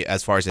everybody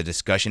as far as the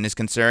discussion is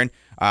concerned.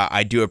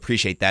 I do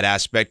appreciate that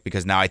aspect,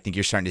 because now I think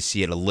you're starting to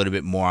see it a little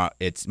bit more.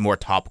 It's more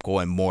topical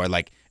and more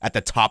at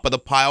the top of the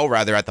pile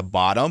rather at the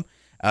bottom.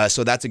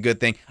 So that's a good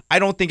thing. I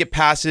don't think it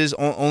passes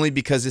only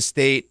because the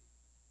state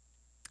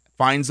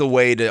finds a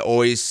way to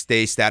always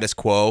stay status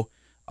quo.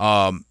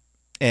 And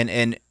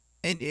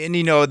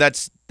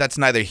that's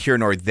neither here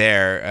nor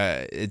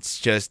there. It's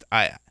just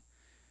I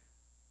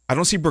I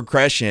don't see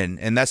progression,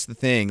 and that's the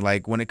thing.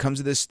 Like, when it comes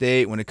to this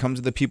state, when it comes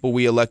to the people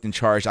we elect in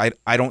charge, I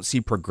don't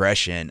see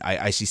progression.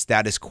 I see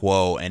status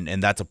quo,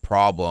 and that's a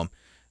problem.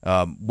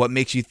 What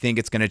makes you think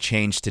it's going to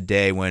change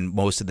today when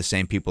most of the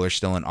same people are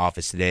still in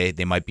office today?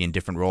 They might be in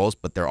different roles,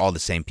 but they're all the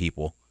same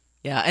people.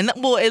 Yeah, and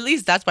well, at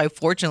least that's why,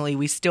 fortunately,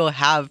 we still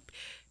have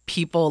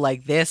people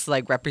like this,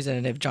 like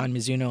Representative John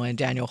Mizuno and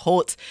Daniel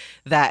Holt,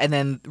 and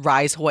then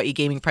Rise Hawaii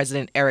Gaming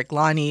President Eric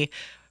Lani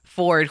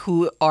Ford,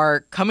 who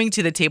are coming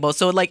to the table.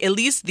 So, like, at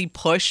least the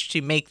push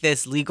to make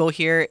this legal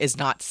here is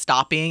not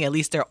stopping. At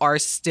least there are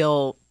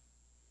still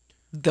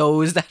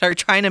those that are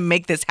trying to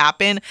make this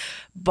happen.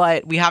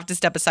 But we have to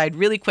step aside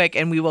really quick,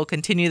 and we will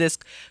continue this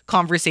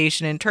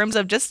conversation in terms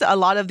of just a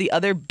lot of the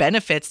other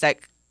benefits that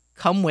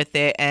come with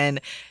it, and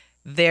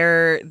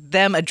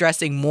them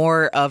addressing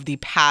more of the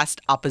past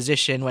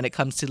opposition when it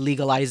comes to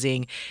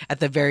legalizing, at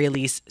the very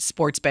least,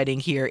 sports betting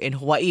here in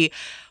Hawaii,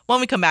 when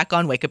we come back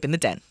on Wake Up in the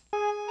Den.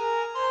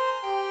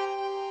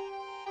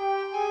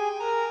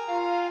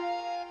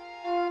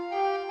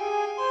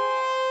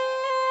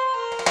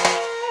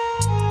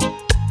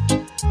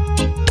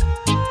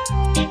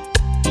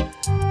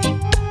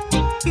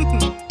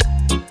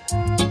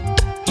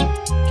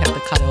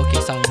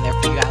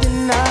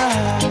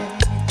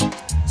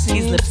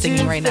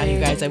 Singing right now, you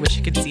guys. I wish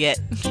you could see it.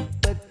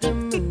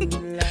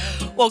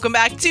 Welcome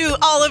back to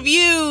all of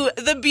you,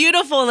 the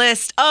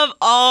beautifulest of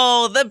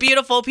all the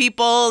beautiful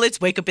people.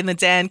 It's Wake Up in the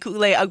Den.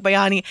 Ku'ulei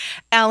Agbayani,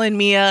 Alan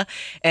Mia,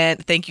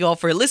 and thank you all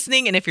for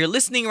listening. And if you're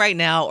listening right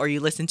now, or you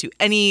listen to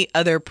any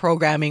other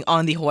programming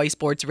on the Hawaii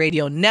Sports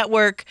Radio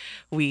Network,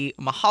 we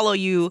mahalo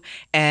you,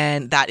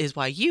 and that is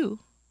why you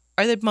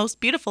are the most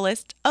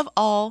beautifulest of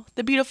all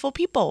the beautiful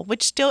people,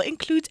 which still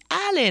includes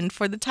Alan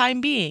for the time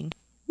being.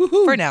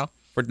 Woohoo!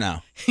 For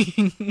now.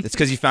 It's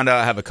because you found out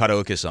I have a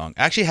karaoke song.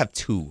 I actually have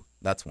two.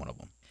 That's one of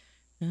them.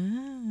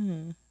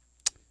 Do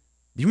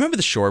you remember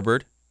the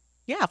Shorebird?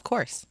 Yeah, of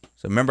course.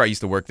 So remember I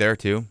used to work there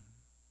too?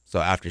 So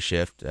after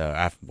shift,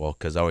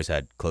 because I always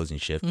had closing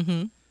shift,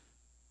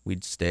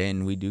 we'd stay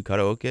and we'd do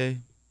karaoke.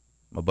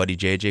 My buddy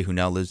JJ, who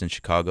now lives in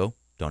Chicago,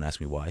 don't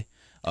ask me why,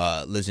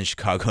 lives in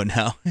Chicago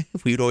now.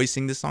 We'd always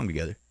sing this song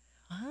together.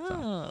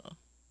 Oh. So,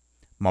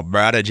 my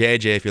brother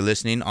JJ, if you're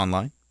listening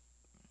online,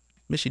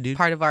 miss you, dude.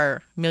 Part of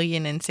our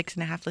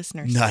 1,006,500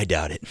 listeners. No, I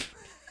doubt it.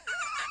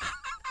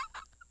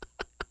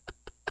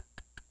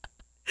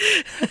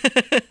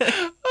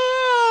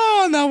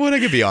 Oh, not when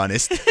I could be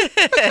honest.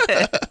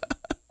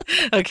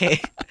 Okay.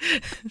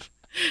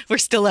 We're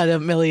still at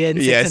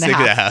 1,000,006 yeah, and a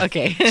half.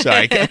 Okay.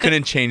 Sorry, I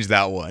couldn't change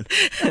that one.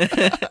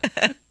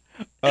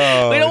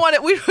 We don't want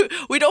to.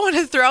 We don't want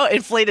to throw out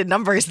inflated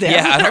numbers there.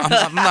 Yeah,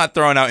 I'm not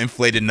throwing out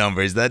inflated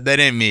numbers. That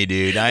ain't me,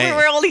 dude.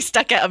 We're only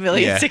stuck at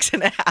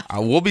 1,006,500. Yeah.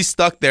 We'll be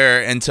stuck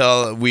there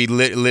until we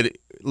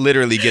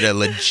literally get a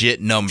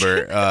legit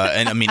number,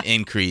 and I mean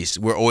increase.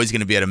 We're always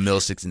going to be at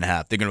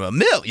 1,006,500. They're going to be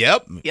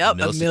Yep,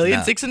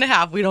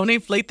 1,006,500. We don't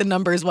inflate the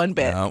numbers one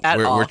bit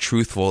at all. We're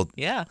truthful.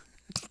 Yeah.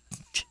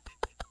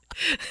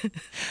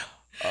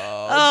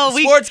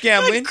 Sports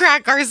gambling. We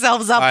crack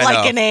ourselves up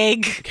like an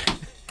egg.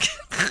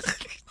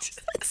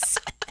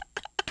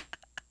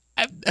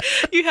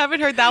 You haven't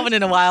heard that one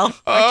in a while.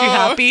 Aren't you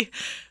happy?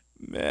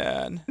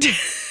 Man.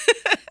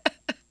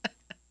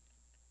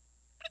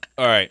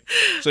 All right.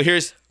 So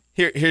here's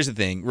the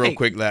thing, real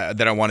quick,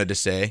 that I wanted to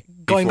say.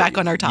 Going back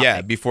on our topic.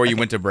 Yeah, before you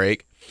went to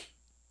break.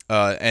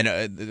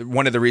 And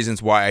one of the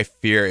reasons why I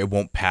fear it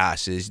won't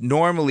pass is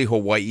normally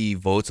Hawaii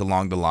votes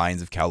along the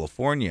lines of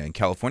California, and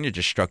California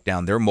just struck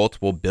down their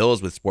multiple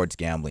bills with sports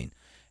gambling.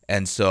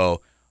 And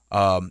so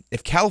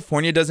if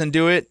California doesn't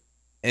do it,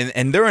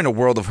 and they're in a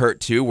world of hurt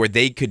too, where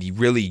they could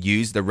really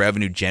use the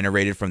revenue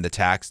generated from the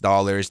tax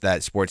dollars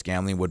that sports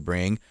gambling would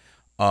bring.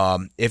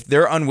 If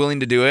they're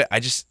unwilling to do it,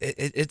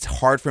 it's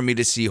hard for me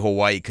to see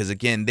Hawaii, because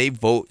again, they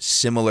vote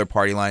similar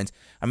party lines.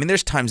 I mean,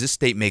 there's times this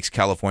state makes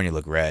California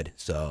look red,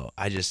 so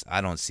I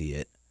don't see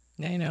it.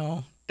 I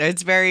know.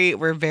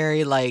 We're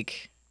very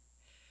like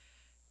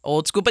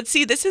old school. But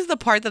see, this is the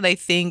part that I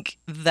think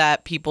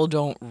that people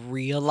don't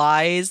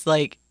realize.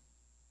 Like,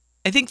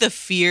 I think the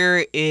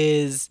fear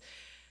is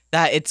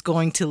that it's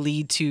going to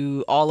lead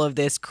to all of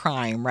this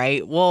crime,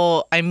 right?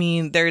 Well, I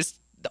mean, there's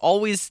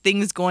always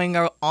things going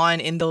on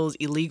in those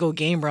illegal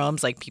game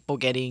rooms, like people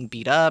getting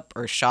beat up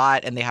or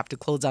shot, and they have to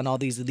close down all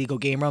these illegal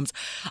game rooms.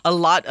 A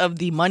lot of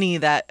the money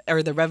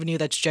the revenue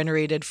that's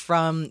generated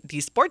from the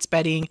sports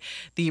betting,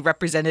 the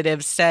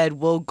representative said,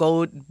 will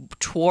go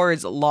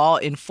towards law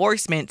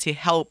enforcement to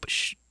help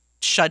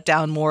shut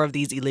down more of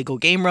these illegal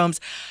game rooms.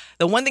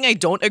 The one thing I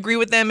don't agree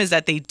with them is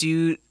that they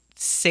do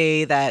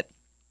say that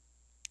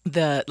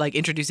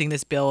introducing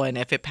this bill, and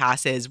if it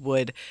passes,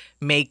 would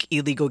make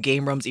illegal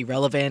game rooms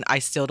irrelevant. I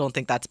still don't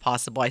think that's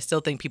possible. I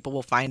still think people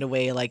will find a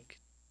way. Like,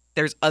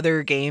 there's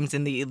other games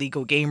in the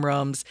illegal game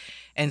rooms,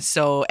 and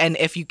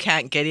if you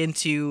can't get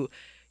into,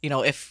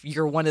 if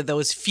you're one of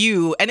those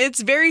few, and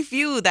it's very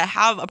few that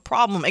have a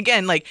problem.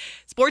 Again, like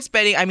sports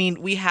betting, I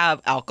mean, we have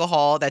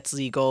alcohol that's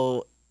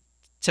legal,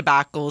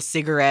 tobacco,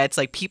 cigarettes.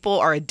 Like, people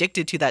are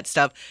addicted to that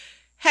stuff.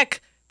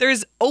 Heck,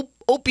 there's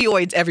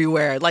opioids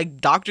everywhere. Like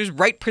doctors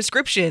write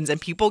prescriptions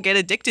and people get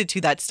addicted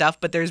to that stuff,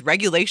 but there's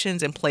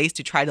regulations in place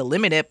to try to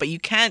limit it, but you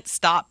can't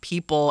stop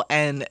people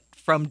and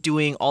from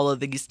doing all of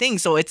these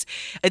things. So it's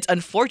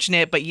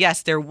unfortunate, but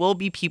yes, there will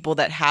be people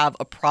that have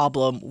a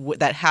problem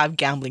that have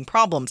gambling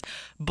problems,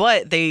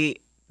 but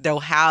they'll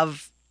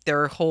have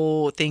their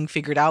whole thing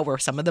figured out where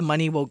some of the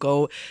money will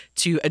go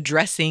to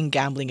addressing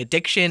gambling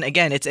addiction.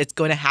 Again, it's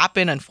going to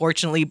happen,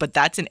 unfortunately, but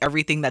that's in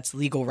everything that's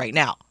legal right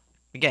now.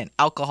 Again,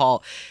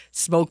 alcohol,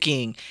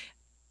 smoking,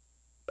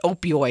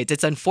 opioids.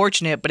 It's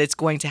unfortunate, but it's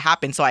going to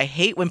happen. So I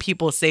hate when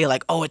people say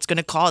like, oh, it's going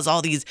to cause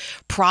all these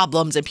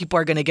problems and people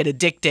are going to get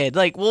addicted.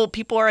 Like, well,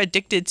 people are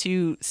addicted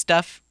to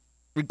stuff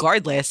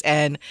regardless.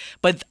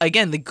 But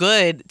again, the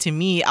good to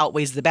me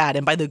outweighs the bad.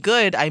 And by the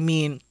good, I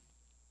mean,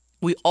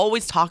 we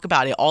always talk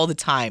about it all the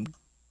time.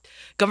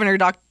 Governor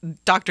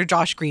Dr.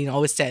 Josh Green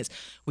always says,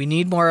 we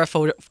need more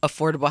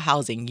affordable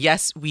housing.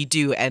 Yes, we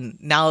do. And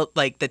now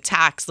like the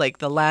tax, like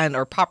the land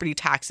or property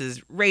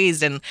taxes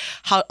raised, and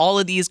how all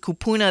of these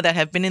kupuna that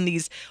have been in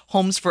these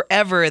homes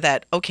forever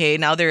that, okay,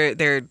 now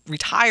they're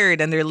retired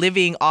and they're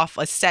living off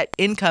a set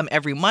income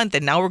every month.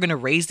 And now we're going to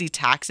raise these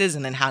taxes.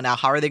 And then how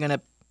are they going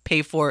to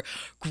pay for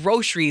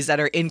groceries that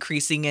are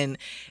increasing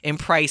in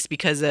price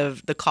because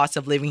of the cost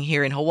of living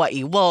here in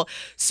Hawaii? Well,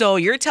 so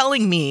you're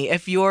telling me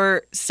if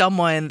you're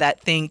someone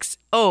that thinks,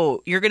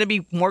 oh, you're going to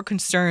be more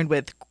concerned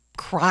with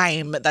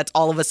crime that's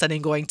all of a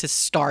sudden going to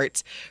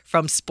start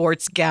from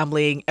sports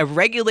gambling, a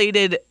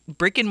regulated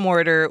brick and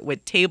mortar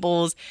with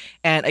tables,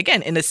 and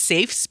again, in a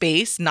safe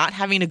space, not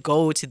having to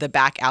go to the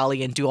back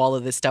alley and do all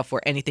of this stuff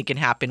where anything can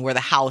happen, where the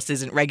house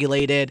isn't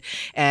regulated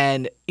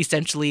and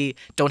essentially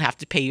don't have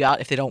to pay you out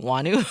if they don't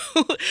want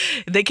to.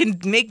 They can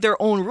make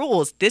their own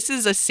rules. This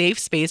is a safe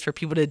space for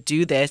people to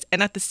do this.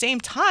 And at the same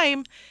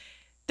time,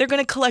 they're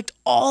going to collect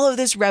all of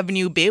this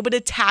revenue, be able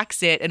to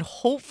tax it, and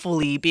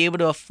hopefully be able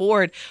to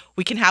afford,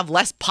 we can have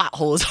less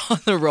potholes on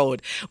the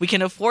road. We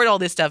can afford all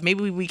this stuff.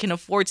 Maybe we can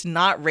afford to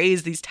not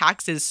raise these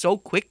taxes so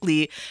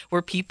quickly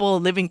where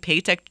people living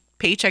paycheck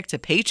to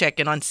paycheck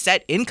and on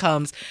set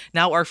incomes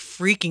now are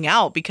freaking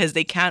out because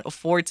they can't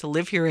afford to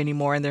live here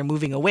anymore and they're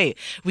moving away.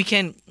 We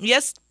can,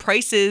 yes,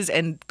 prices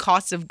and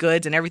costs of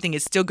goods and everything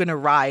is still going to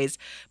rise,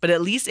 but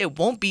at least it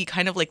won't be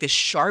kind of like this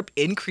sharp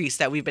increase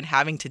that we've been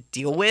having to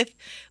deal with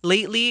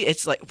lately.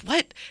 It's like,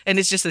 what? And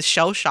it's just a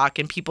shell shock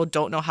and people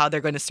don't know how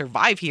they're going to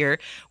survive here.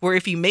 Where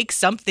if you make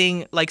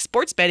something like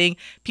sports betting,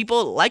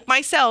 people like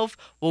myself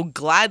will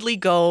gladly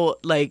go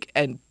like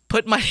and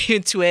put money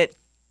into it.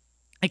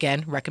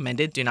 Again,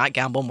 recommended, do not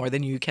gamble more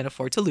than you can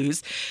afford to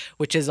lose,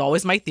 which is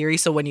always my theory.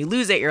 So when you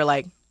lose it, you're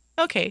like,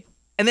 okay.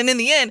 And then in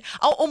the end,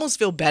 I'll almost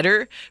feel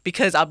better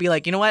because I'll be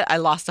like, you know what? I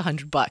lost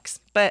 $100,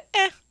 but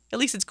at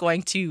least it's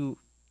going to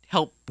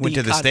help. Went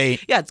to the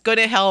state. Yeah, it's going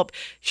to help.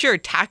 Sure,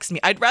 tax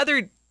me. I'd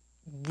rather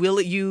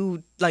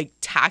you like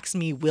tax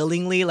me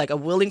willingly, like a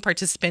willing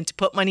participant to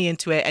put money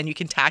into it and you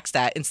can tax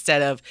that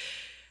instead of,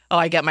 oh,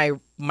 I get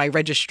my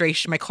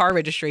registration, my car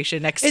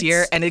registration next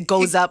year, and it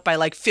goes up by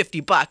like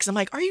 $50. I'm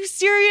like, are you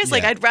serious? Yeah.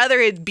 Like, I'd rather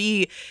it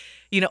be,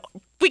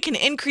 we can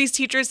increase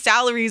teachers'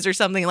 salaries or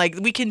something. Like,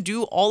 we can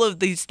do all of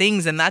these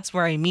things, and that's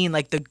where I mean,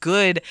 like, the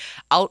good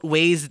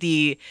outweighs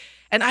the.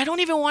 And I don't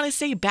even want to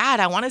say bad.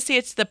 I want to say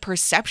it's the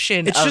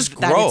perception it's of just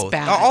that growth. It's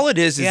bad. All it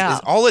is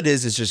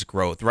is just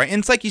growth, right? And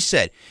it's like you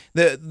said,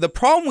 the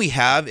problem we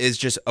have is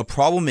just a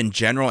problem in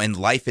general in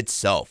life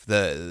itself.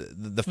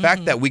 The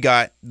fact that we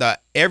got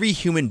every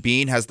human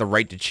being has the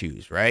right to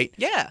choose, right?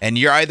 Yeah. And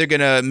you're either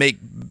gonna make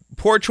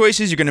poor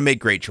choices, you're gonna make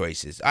great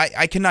choices.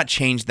 I cannot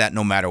change that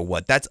no matter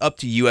what. That's up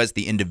to you as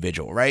the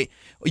individual, right?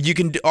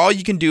 All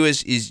you can do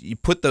is you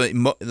put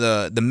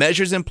the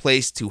measures in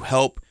place to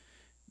help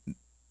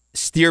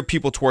steer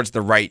people towards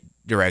the right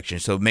direction.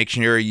 So make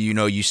sure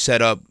you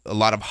set up a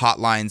lot of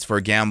hotlines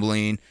for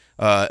gambling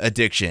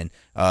addiction.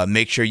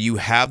 Make sure you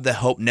have the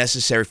help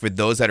necessary for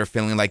those that are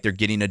feeling like they're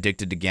getting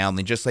addicted to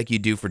gambling, just like you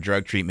do for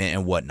drug treatment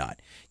and whatnot.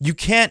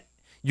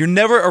 You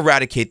never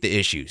eradicate the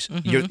issues.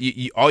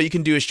 Mm-hmm. All you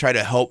can do is try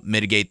to help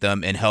mitigate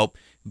them and help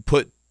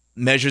put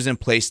measures in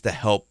place to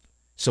help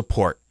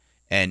support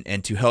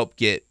and to help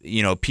get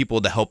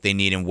people the help they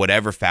need in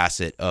whatever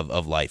facet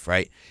of life,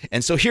 right?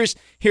 And so here's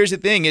the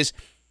thing is,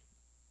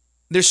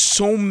 there's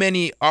so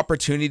many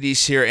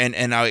opportunities here,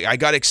 and I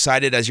got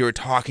excited as you were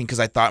talking because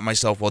I thought to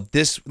myself, well,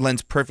 this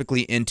lends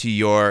perfectly into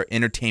your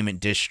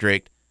entertainment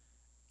district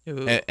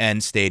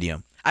and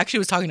stadium. I actually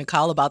was talking to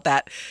Kyle about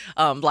that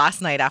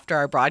last night after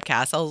our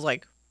broadcast. I was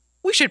like,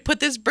 we should put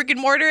this brick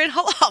and mortar in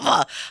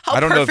Halava. How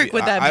perfect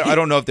would that be? I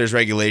don't know if there's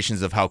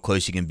regulations of how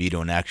close you can be to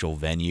an actual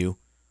venue.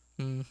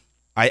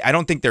 I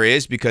don't think there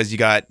is because you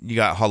got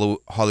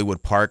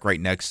Hollywood Park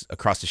right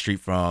across the street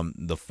from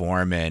the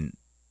Forum and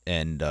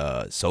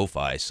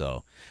SoFi.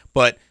 So,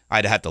 but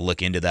I'd have to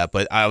look into that.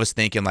 But I was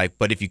thinking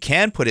but if you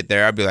can put it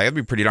there, I'd be like,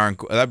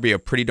 that'd be a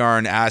pretty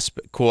darn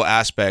cool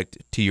aspect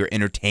to your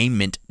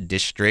entertainment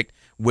district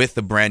with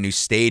the brand new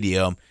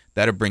stadium.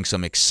 That'll bring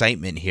some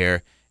excitement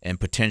here and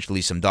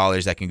potentially some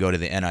dollars that can go to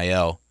the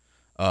NIL.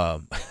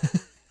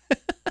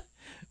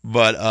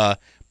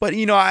 But But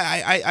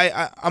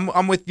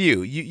I'm with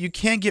you. You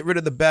can't get rid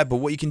of the bad, but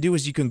what you can do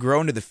is you can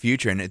grow into the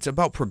future, and it's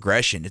about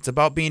progression. It's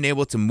about being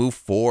able to move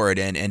forward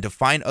and to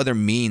find other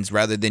means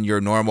rather than your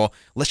normal.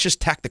 Let's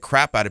just tax the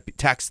crap out of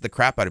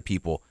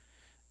people,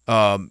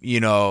 and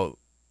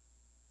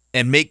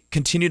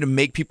continue to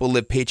make people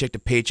live paycheck to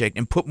paycheck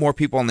and put more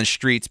people on the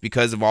streets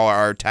because of all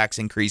our tax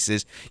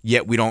increases.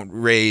 Yet we don't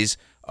raise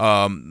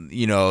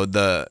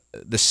the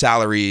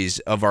salaries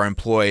of our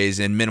employees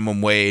and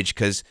minimum wage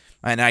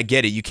and I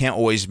get it. You can't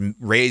always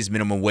raise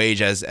minimum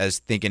wage as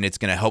thinking it's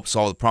going to help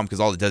solve the problem, because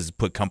all it does is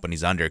put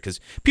companies under. Because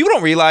people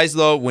don't realize,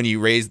 though, when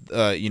you raise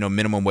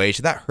minimum wage,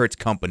 that hurts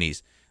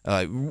companies,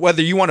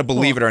 whether you want to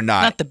believe it or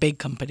not. Not the big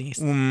companies.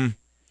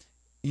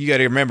 You got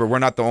to remember, we're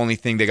not the only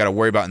thing they got to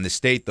worry about in the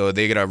state, though.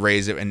 They got to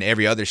raise it in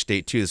every other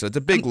state too. So it's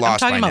a big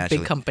loss financially. I'm talking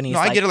about big companies. No,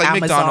 I get it, like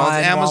Amazon,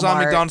 McDonald's, Amazon,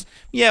 Walmart. McDonald's.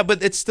 Yeah,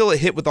 but it's still a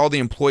hit with all the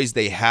employees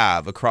they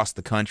have across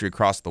the country,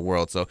 across the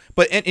world. So,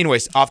 but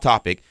anyways, off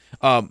topic.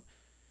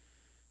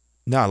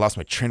 No, I lost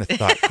my train of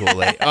thought,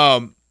 Kool-Aid.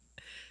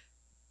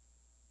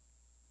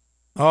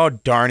 Oh,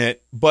 darn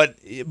it. But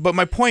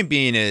my point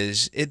being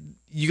is,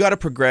 you got to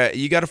progress.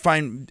 You got to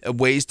find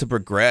ways to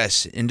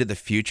progress into the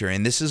future,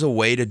 and this is a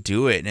way to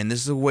do it. And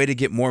this is a way to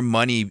get more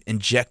money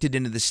injected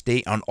into the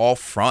state on all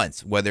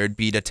fronts, whether it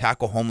be to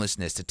tackle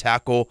homelessness, to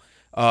tackle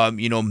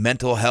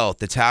mental health,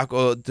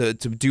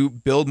 to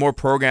build more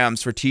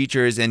programs for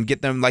teachers and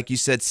get them, like you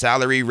said,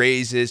 salary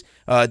raises.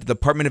 The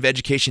Department of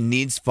Education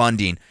needs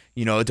funding.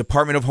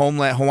 Department of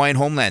Hawaiian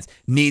Homelands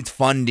needs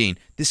funding.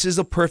 This is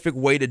a perfect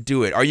way to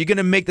do it. Are you going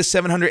to make the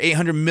 700,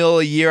 800 mil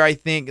a year? I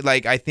think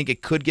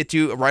it could get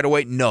to right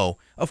away. No,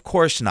 of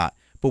course not.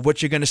 But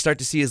what you're going to start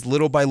to see is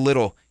little by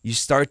little, you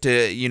start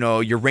to,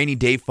 your rainy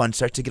day fund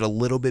starts to get a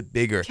little bit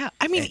bigger. Yeah,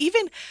 I mean,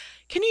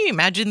 can you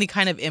imagine the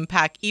kind of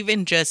impact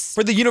even just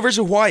for the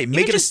University of Hawaii?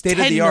 Make it a state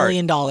of the art.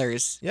 $10 million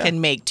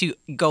can make to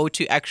go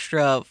to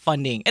extra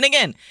funding. And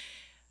again,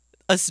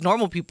 us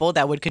normal people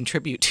that would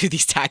contribute to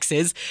these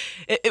taxes,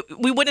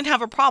 we wouldn't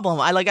have a problem.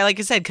 Like I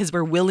said, because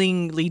we're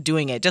willingly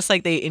doing it. Just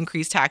like they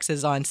increase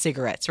taxes on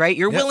cigarettes, right?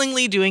 You're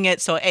willingly doing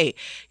it. So, hey,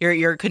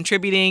 you're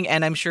contributing.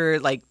 And I'm sure,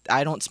 like,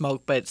 I don't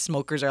smoke, but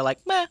smokers are like,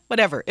 meh,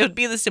 whatever. It would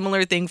be the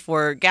similar thing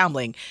for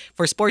gambling,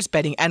 for sports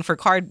betting, and for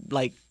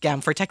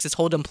for Texas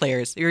Hold'em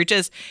players. You're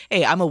just,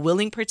 hey, I'm a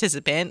willing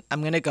participant. I'm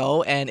going to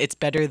go, and it's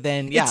better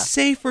than, It's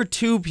safe for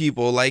two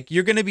people. Like,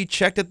 you're going to be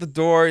checked at the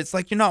door. It's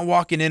like you're not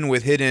walking in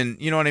with hidden,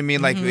 you know what I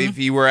mean? Like if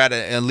you were at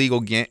an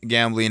illegal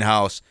gambling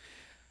house,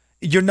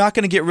 you're not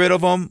going to get rid of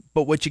them.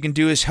 But what you can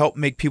do is help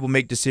make people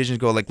make decisions.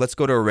 Go like, let's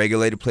go to a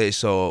regulated place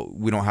so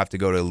we don't have to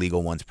go to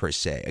illegal ones per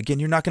se. Again,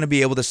 you're not going to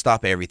be able to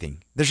stop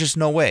everything. There's just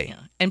no way. Yeah.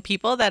 And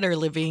people that are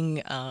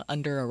living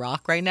under a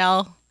rock right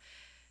now,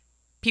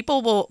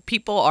 people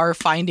are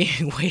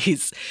finding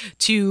ways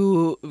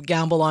to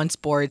gamble on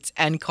sports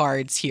and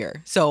cards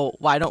here. So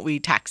why don't we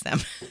tax them?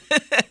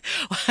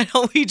 Why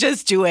don't we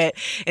just do it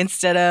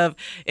instead of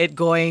it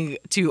going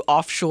to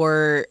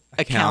offshore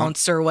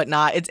accounts or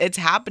whatnot? It's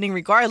happening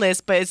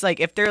regardless, but it's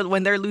like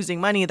when they're losing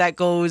money, that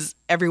goes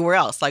everywhere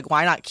else. Like,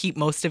 why not keep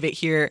most of it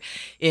here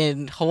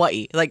in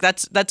Hawaii? Like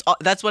that's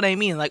what I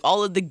mean. Like,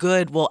 all of the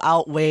good will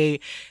outweigh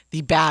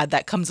the bad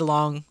that comes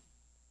along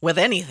with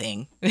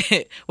anything.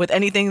 With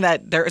anything,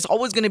 that there is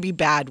always going to be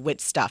bad with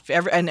stuff,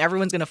 and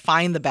everyone's going to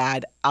find the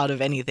bad out of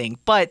anything.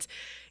 But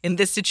in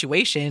this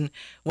situation,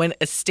 when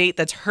a state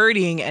that's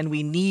hurting and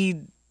we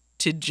need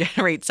to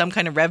generate some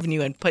kind of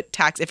revenue and put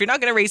tax, if you're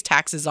not going to raise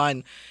taxes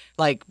on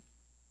like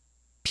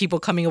people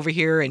coming over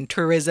here and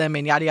tourism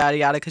and yada yada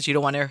yada because you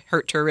don't want to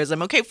hurt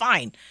tourism, okay,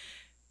 fine.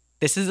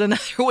 This is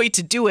another way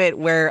to do it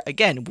where,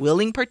 again,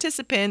 willing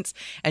participants,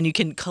 and you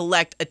can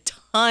collect a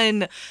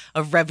ton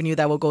of revenue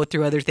that will go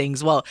through other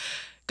things. Well,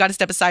 got to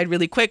step aside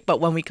really quick,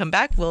 but when we come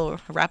back, we'll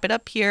wrap it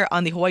up here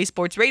on the Hawaii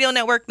Sports Radio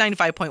Network,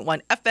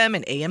 95.1 FM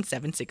and AM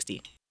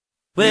 760.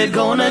 We're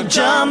gonna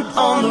jump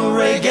on the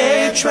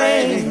reggae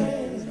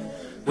train.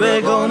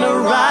 We're gonna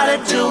ride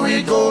it till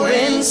we go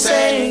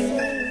insane.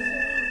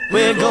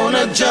 We're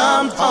gonna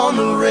jump on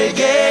the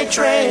reggae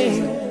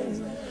train.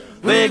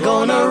 We're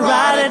gonna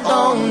ride it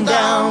on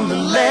down the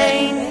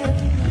lane.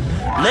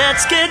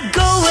 Let's get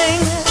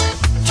going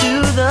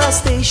to the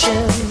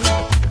station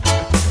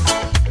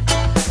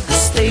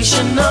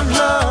of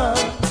love.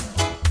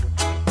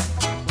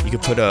 You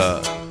could put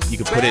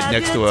it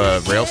next to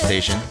a rail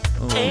station.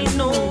 Ain't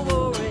no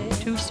worry.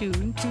 Too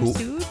soon.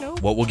 No.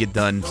 What will get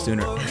done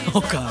sooner?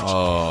 Oh gosh.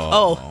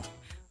 Oh.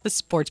 The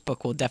sports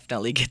book will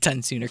definitely get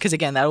done sooner because,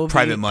 again, that will be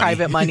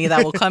private money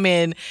that will come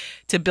in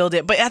to build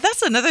it. But yeah,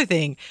 that's another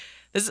thing.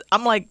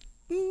 I'm like,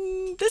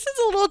 this is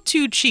a little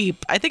too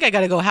cheap. I think I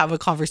got to go have a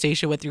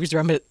conversation with these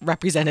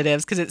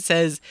representatives because it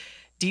says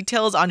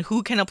details on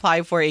who can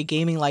apply for a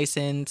gaming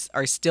license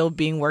are still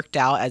being worked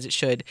out, as it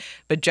should.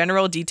 But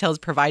general details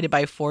provided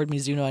by Ford,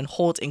 Mizuno, and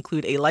Holt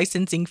include a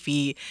licensing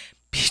fee.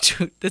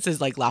 This is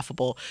like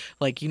laughable.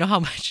 Like, you know how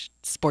much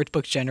sports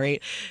books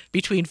generate?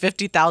 Between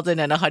 $50,000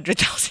 and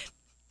 $100,000.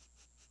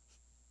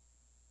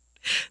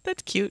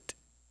 That's cute.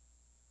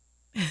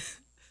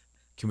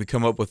 Can we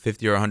come up with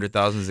 50 or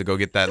 100,000 to go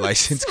get that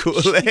license,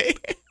 Kool-Aid?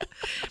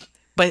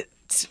 But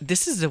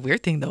this is the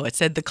weird thing, though. It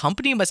said the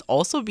company must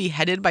also be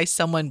headed by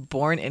someone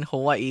born in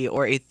Hawaii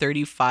or a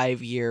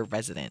 35-year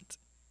resident.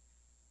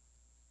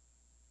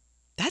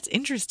 That's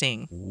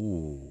interesting.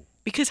 Ooh.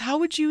 Because how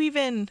would you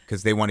even...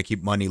 Because they want to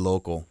keep money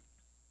local.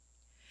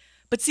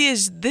 But see,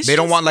 is this They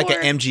don't want like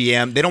an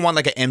MGM. They don't want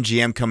like an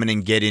MGM coming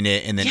and getting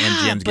it, and then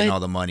MGM's getting all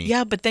the money.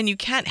 Yeah, but then you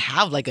can't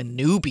have like a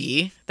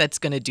newbie that's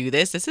going to do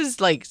this. This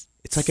is like...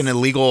 It's like an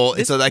illegal...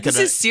 This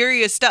is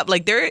serious stuff.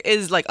 Like there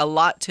is like a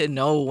lot to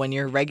know when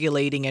you're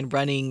regulating and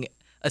running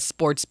a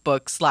sports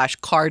book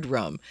 / card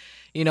room.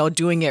 You know,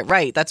 doing it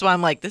right. That's why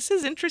I'm like, this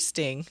is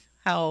interesting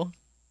how...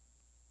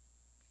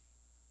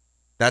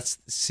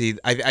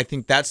 I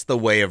think that's the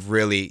way of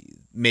really,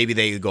 maybe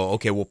they go,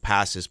 okay, we'll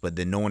pass this, but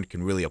then no one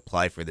can really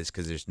apply for this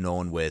because there's no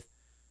one with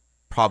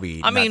probably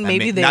not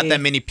that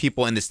many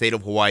people in the state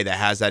of Hawaii that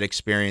has that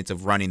experience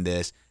of running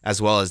this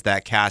as well as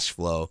that cash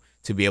flow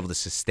to be able to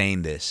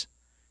sustain this.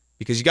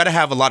 Because you got to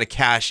have a lot of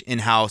cash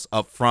in-house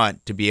up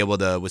front to be able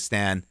to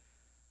withstand.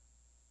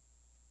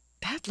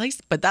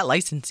 But that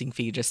licensing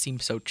fee just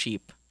seems so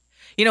cheap.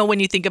 You know, when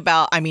you think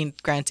about, I mean,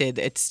 granted,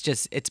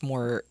 it's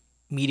more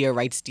media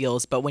rights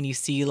deals, but when you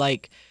see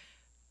like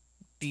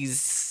these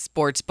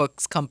sports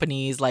books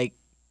companies like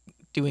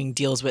doing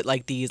deals with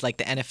like these like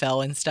the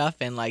NFL and stuff,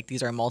 and like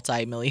these are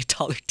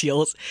multi-million-dollar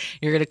deals,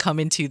 you're gonna come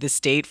into the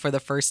state for the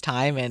first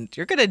time and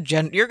you're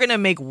gonna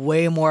make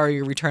way more of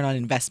your return on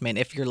investment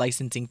if your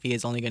licensing fee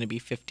is only going to be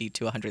 $50,000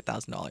 to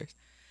 $100,000.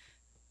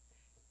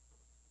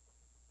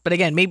 But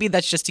again, maybe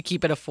that's just to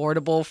keep it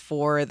affordable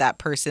for that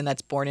person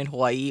that's born in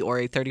Hawaii or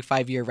a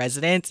 35-year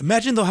resident.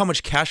 Imagine though how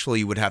much cash flow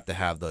you would have to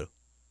have though.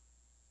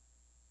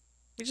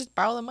 You just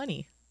borrow the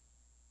money.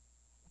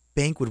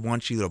 Bank would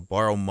want you to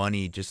borrow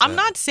money I'm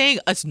not saying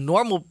us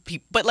normal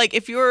people, but like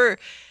if you're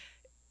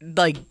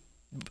like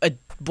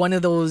one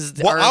of those.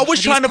 Well, I'm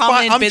trying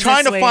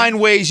to find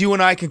ways you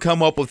and I can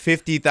come up with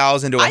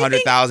 $50,000 to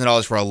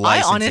 $100,000 for a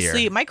license.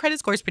 Honestly, my credit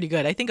score is pretty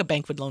good. I think a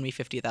bank would loan me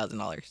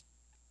 $50,000.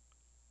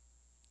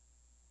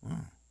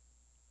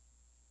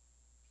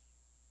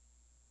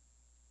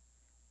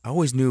 I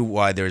always knew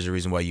why there's a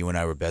reason why you and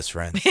I were best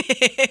friends.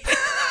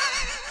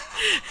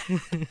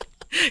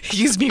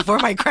 Use me for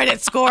my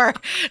credit score.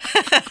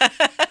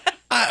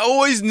 I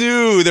always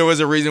knew there was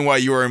a reason why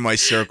you were in my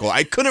circle.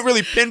 I couldn't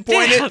really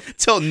pinpoint it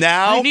till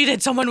now. I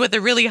needed someone with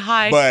a really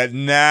high. But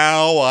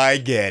now I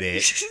get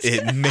it.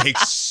 It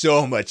makes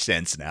so much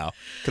sense now.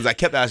 Because I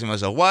kept asking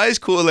myself, why is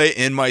Kool-Aid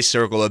in my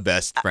circle of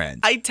best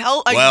friends? I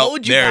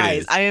told you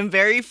guys, I am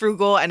very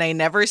frugal and I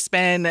never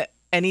spend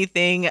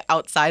anything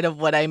outside of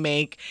what I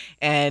make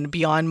and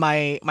beyond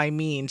my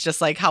means.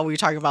 Just like how we were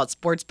talking about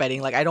sports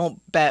betting. Like I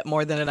don't bet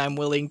more than I'm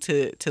willing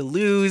to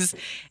lose.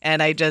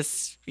 And I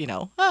just,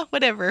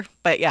 whatever.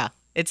 But yeah,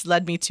 it's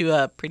led me to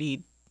a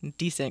pretty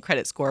decent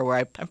credit score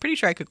where I'm pretty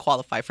sure I could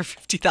qualify for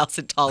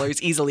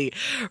 $50,000 easily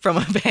from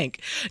a bank.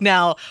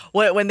 Now,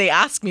 when they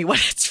ask me what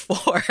it's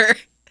for,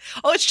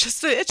 it's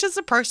just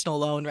a personal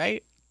loan,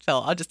 right? So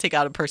I'll just take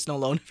out a personal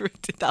loan for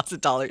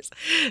 $50,000,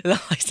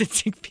 the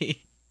licensing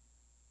fee.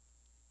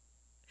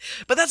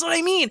 But that's what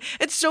I mean.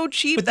 It's so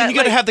cheap. But then you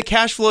got to have the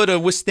cash flow to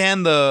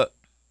withstand the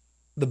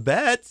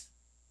bets.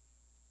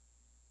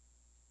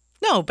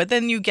 No, but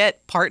then you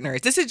get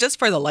partners. This is just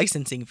for the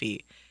licensing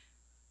fee.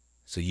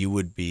 So you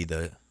would be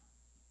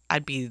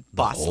I'd be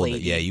boss lady.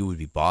 Yeah, you would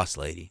be boss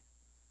lady.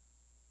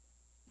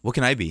 What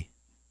can I be?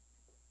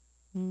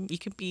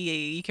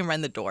 You can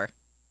run the door.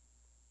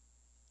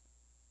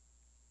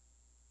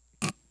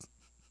 I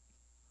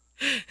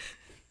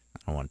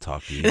don't want to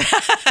talk to you.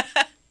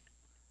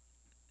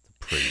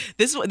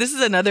 This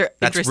is another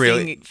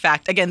interesting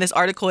fact. Again, this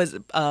article is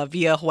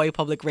via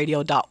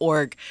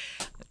hawaiipublicradio.org.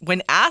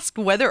 When asked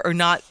whether or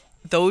not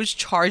those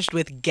charged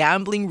with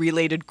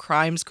gambling-related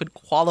crimes could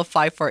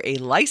qualify for a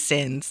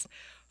license,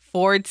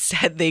 Ford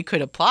said they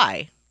could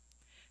apply.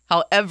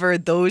 However,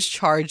 those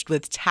charged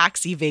with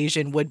tax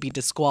evasion would be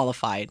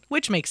disqualified,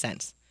 which makes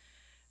sense.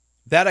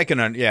 That I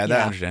can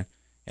understand.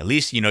 At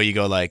least, you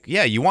go like,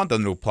 yeah, you want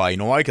them to apply. You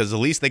know why? Because at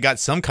least they got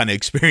some kind of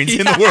experience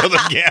in the world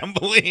of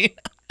gambling.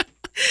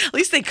 At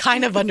least they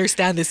kind of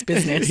understand this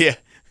business. Yeah.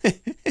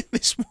 They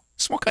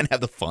small kind of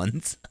have the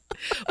funds.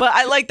 But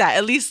I like that.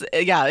 At least,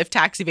 if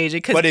tax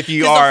evasion. But if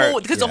you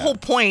the whole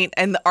point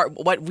and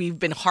what we've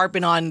been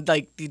harping on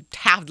like the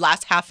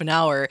last half an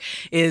hour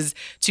is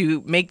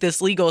to make this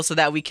legal so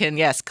that we can,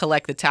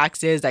 collect the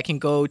taxes that can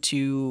go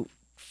to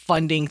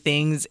funding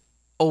things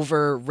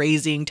over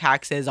raising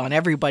taxes on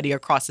everybody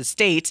across the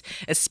state,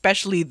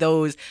 especially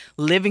those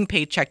living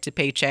paycheck to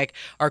paycheck,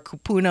 our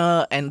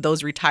kupuna and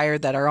those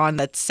retired that are on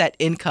that set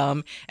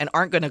income and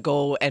aren't going to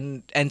go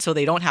and so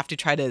they don't have to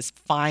try to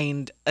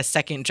find a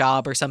second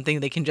job or something.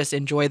 They can just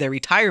enjoy their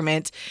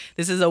retirement.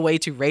 This is a way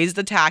to raise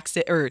the tax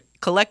or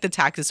collect the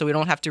taxes so we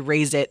don't have to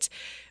raise it,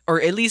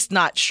 or at least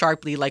not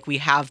sharply like we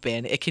have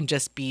been. It can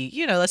just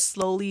be, a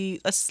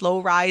slow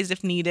rise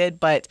if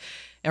needed,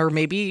 or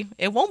maybe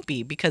it won't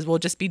be because we'll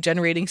just be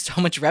generating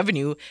so much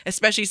revenue,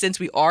 especially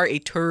since we are a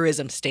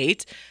tourism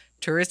state.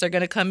 tourists are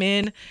going to come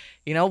in.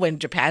 You know, when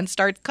Japan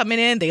starts coming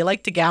in, they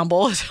like to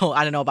gamble. So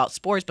I don't know about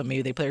sports, but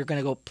maybe are going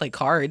to go play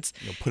cards.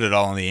 You'll put it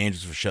all on the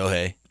Angels for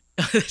Shohei.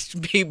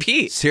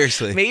 Maybe.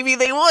 Seriously. Maybe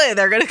they would.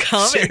 They're going to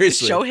come.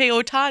 Seriously. Shohei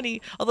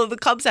Ohtani. Although the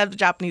Cubs have the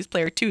Japanese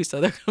player too, so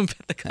they're going to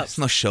put the Cubs. That's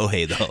no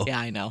Shohei, though. Yeah,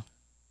 I know.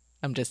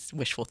 I'm just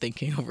wishful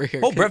thinking over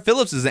here. Oh, Brett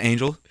Phillips is an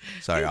Angel.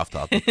 Sorry, off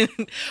topic.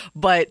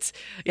 But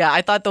yeah,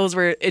 I thought those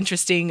were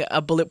interesting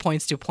bullet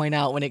points to point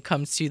out when it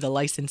comes to the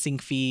licensing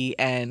fee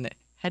and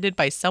headed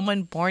by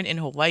someone born in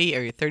Hawaii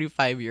or a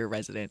 35-year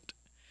resident.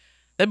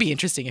 That'd be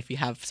interesting if you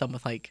have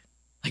someone like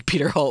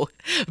Peter Ho,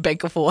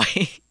 Bank of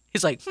Hawaii.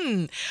 He's like,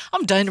 I'm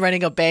done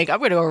running a bank. I'm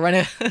going to go run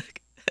I'm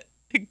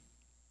going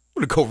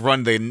to go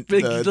run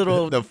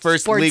the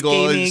first legal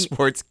gaming.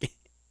 Sports game.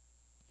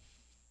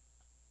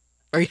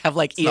 Or you have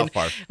like Ian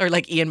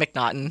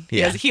McNaughton.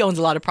 Yeah. He owns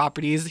a lot of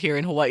properties here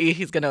in Hawaii.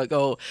 He's going to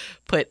go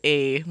put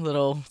a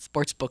little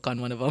sports book on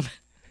one of them.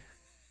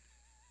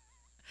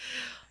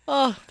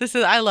 Oh,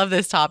 I love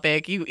this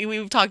topic.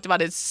 We've talked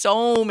about it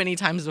so many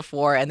times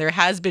before, and there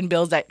has been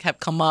bills that have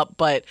come up,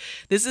 but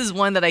this is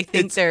one that I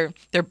think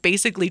they're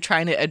basically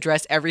trying to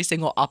address every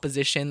single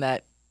opposition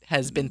that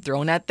has been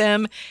thrown at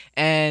them,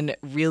 and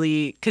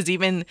really, because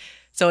even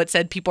so, it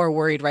said people are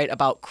worried, right,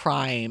 about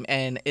crime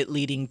and it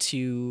leading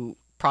to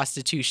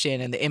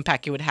prostitution and the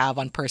impact it would have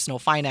on personal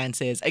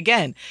finances.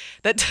 Again,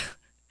 that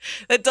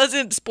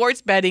doesn't,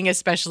 sports betting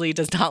especially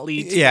does not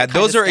lead to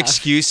those are stuff.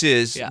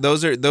 Excuses. Yeah.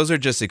 Those are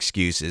just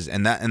excuses,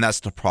 and that's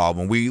the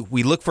problem. We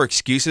look for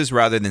excuses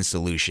rather than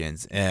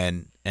solutions,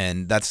 and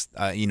that's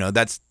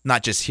that's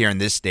not just here in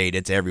this state,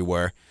 it's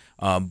everywhere.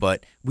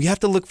 But we have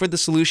to look for the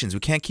solutions. We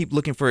can't keep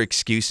looking for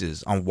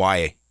excuses on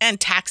why. And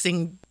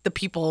taxing the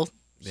people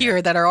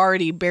here that are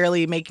already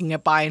barely making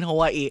it by in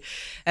Hawaii.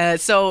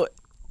 So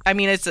I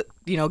mean, it's,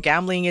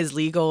 gambling is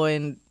legal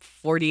in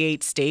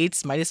 48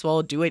 states. Might as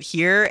well do it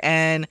here.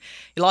 And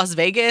Las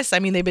Vegas, I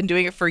mean, they've been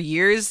doing it for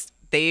years.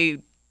 They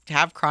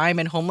have crime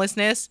and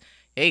homelessness.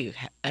 Hey,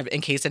 in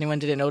case anyone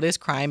didn't notice,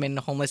 crime and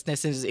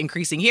homelessness is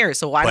increasing here.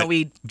 So why don't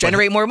we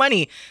generate more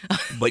money?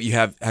 But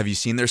have you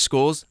seen their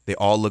schools? They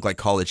all look like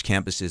college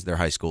campuses, their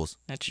high schools.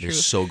 That's true. They're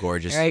so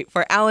gorgeous. All right.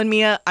 For Alan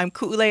Mia, I'm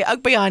Ku'ulei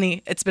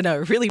Agbayani. It's been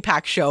a really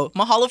packed show.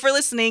 Mahalo for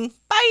listening.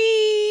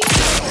 Bye.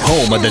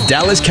 Home of the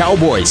Dallas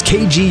Cowboys,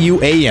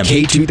 KGU AM,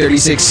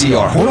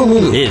 K236CR,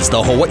 Honolulu is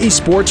the Hawaii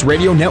Sports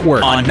Radio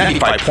Network on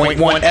 95.1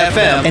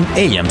 FM and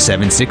AM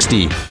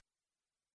 760.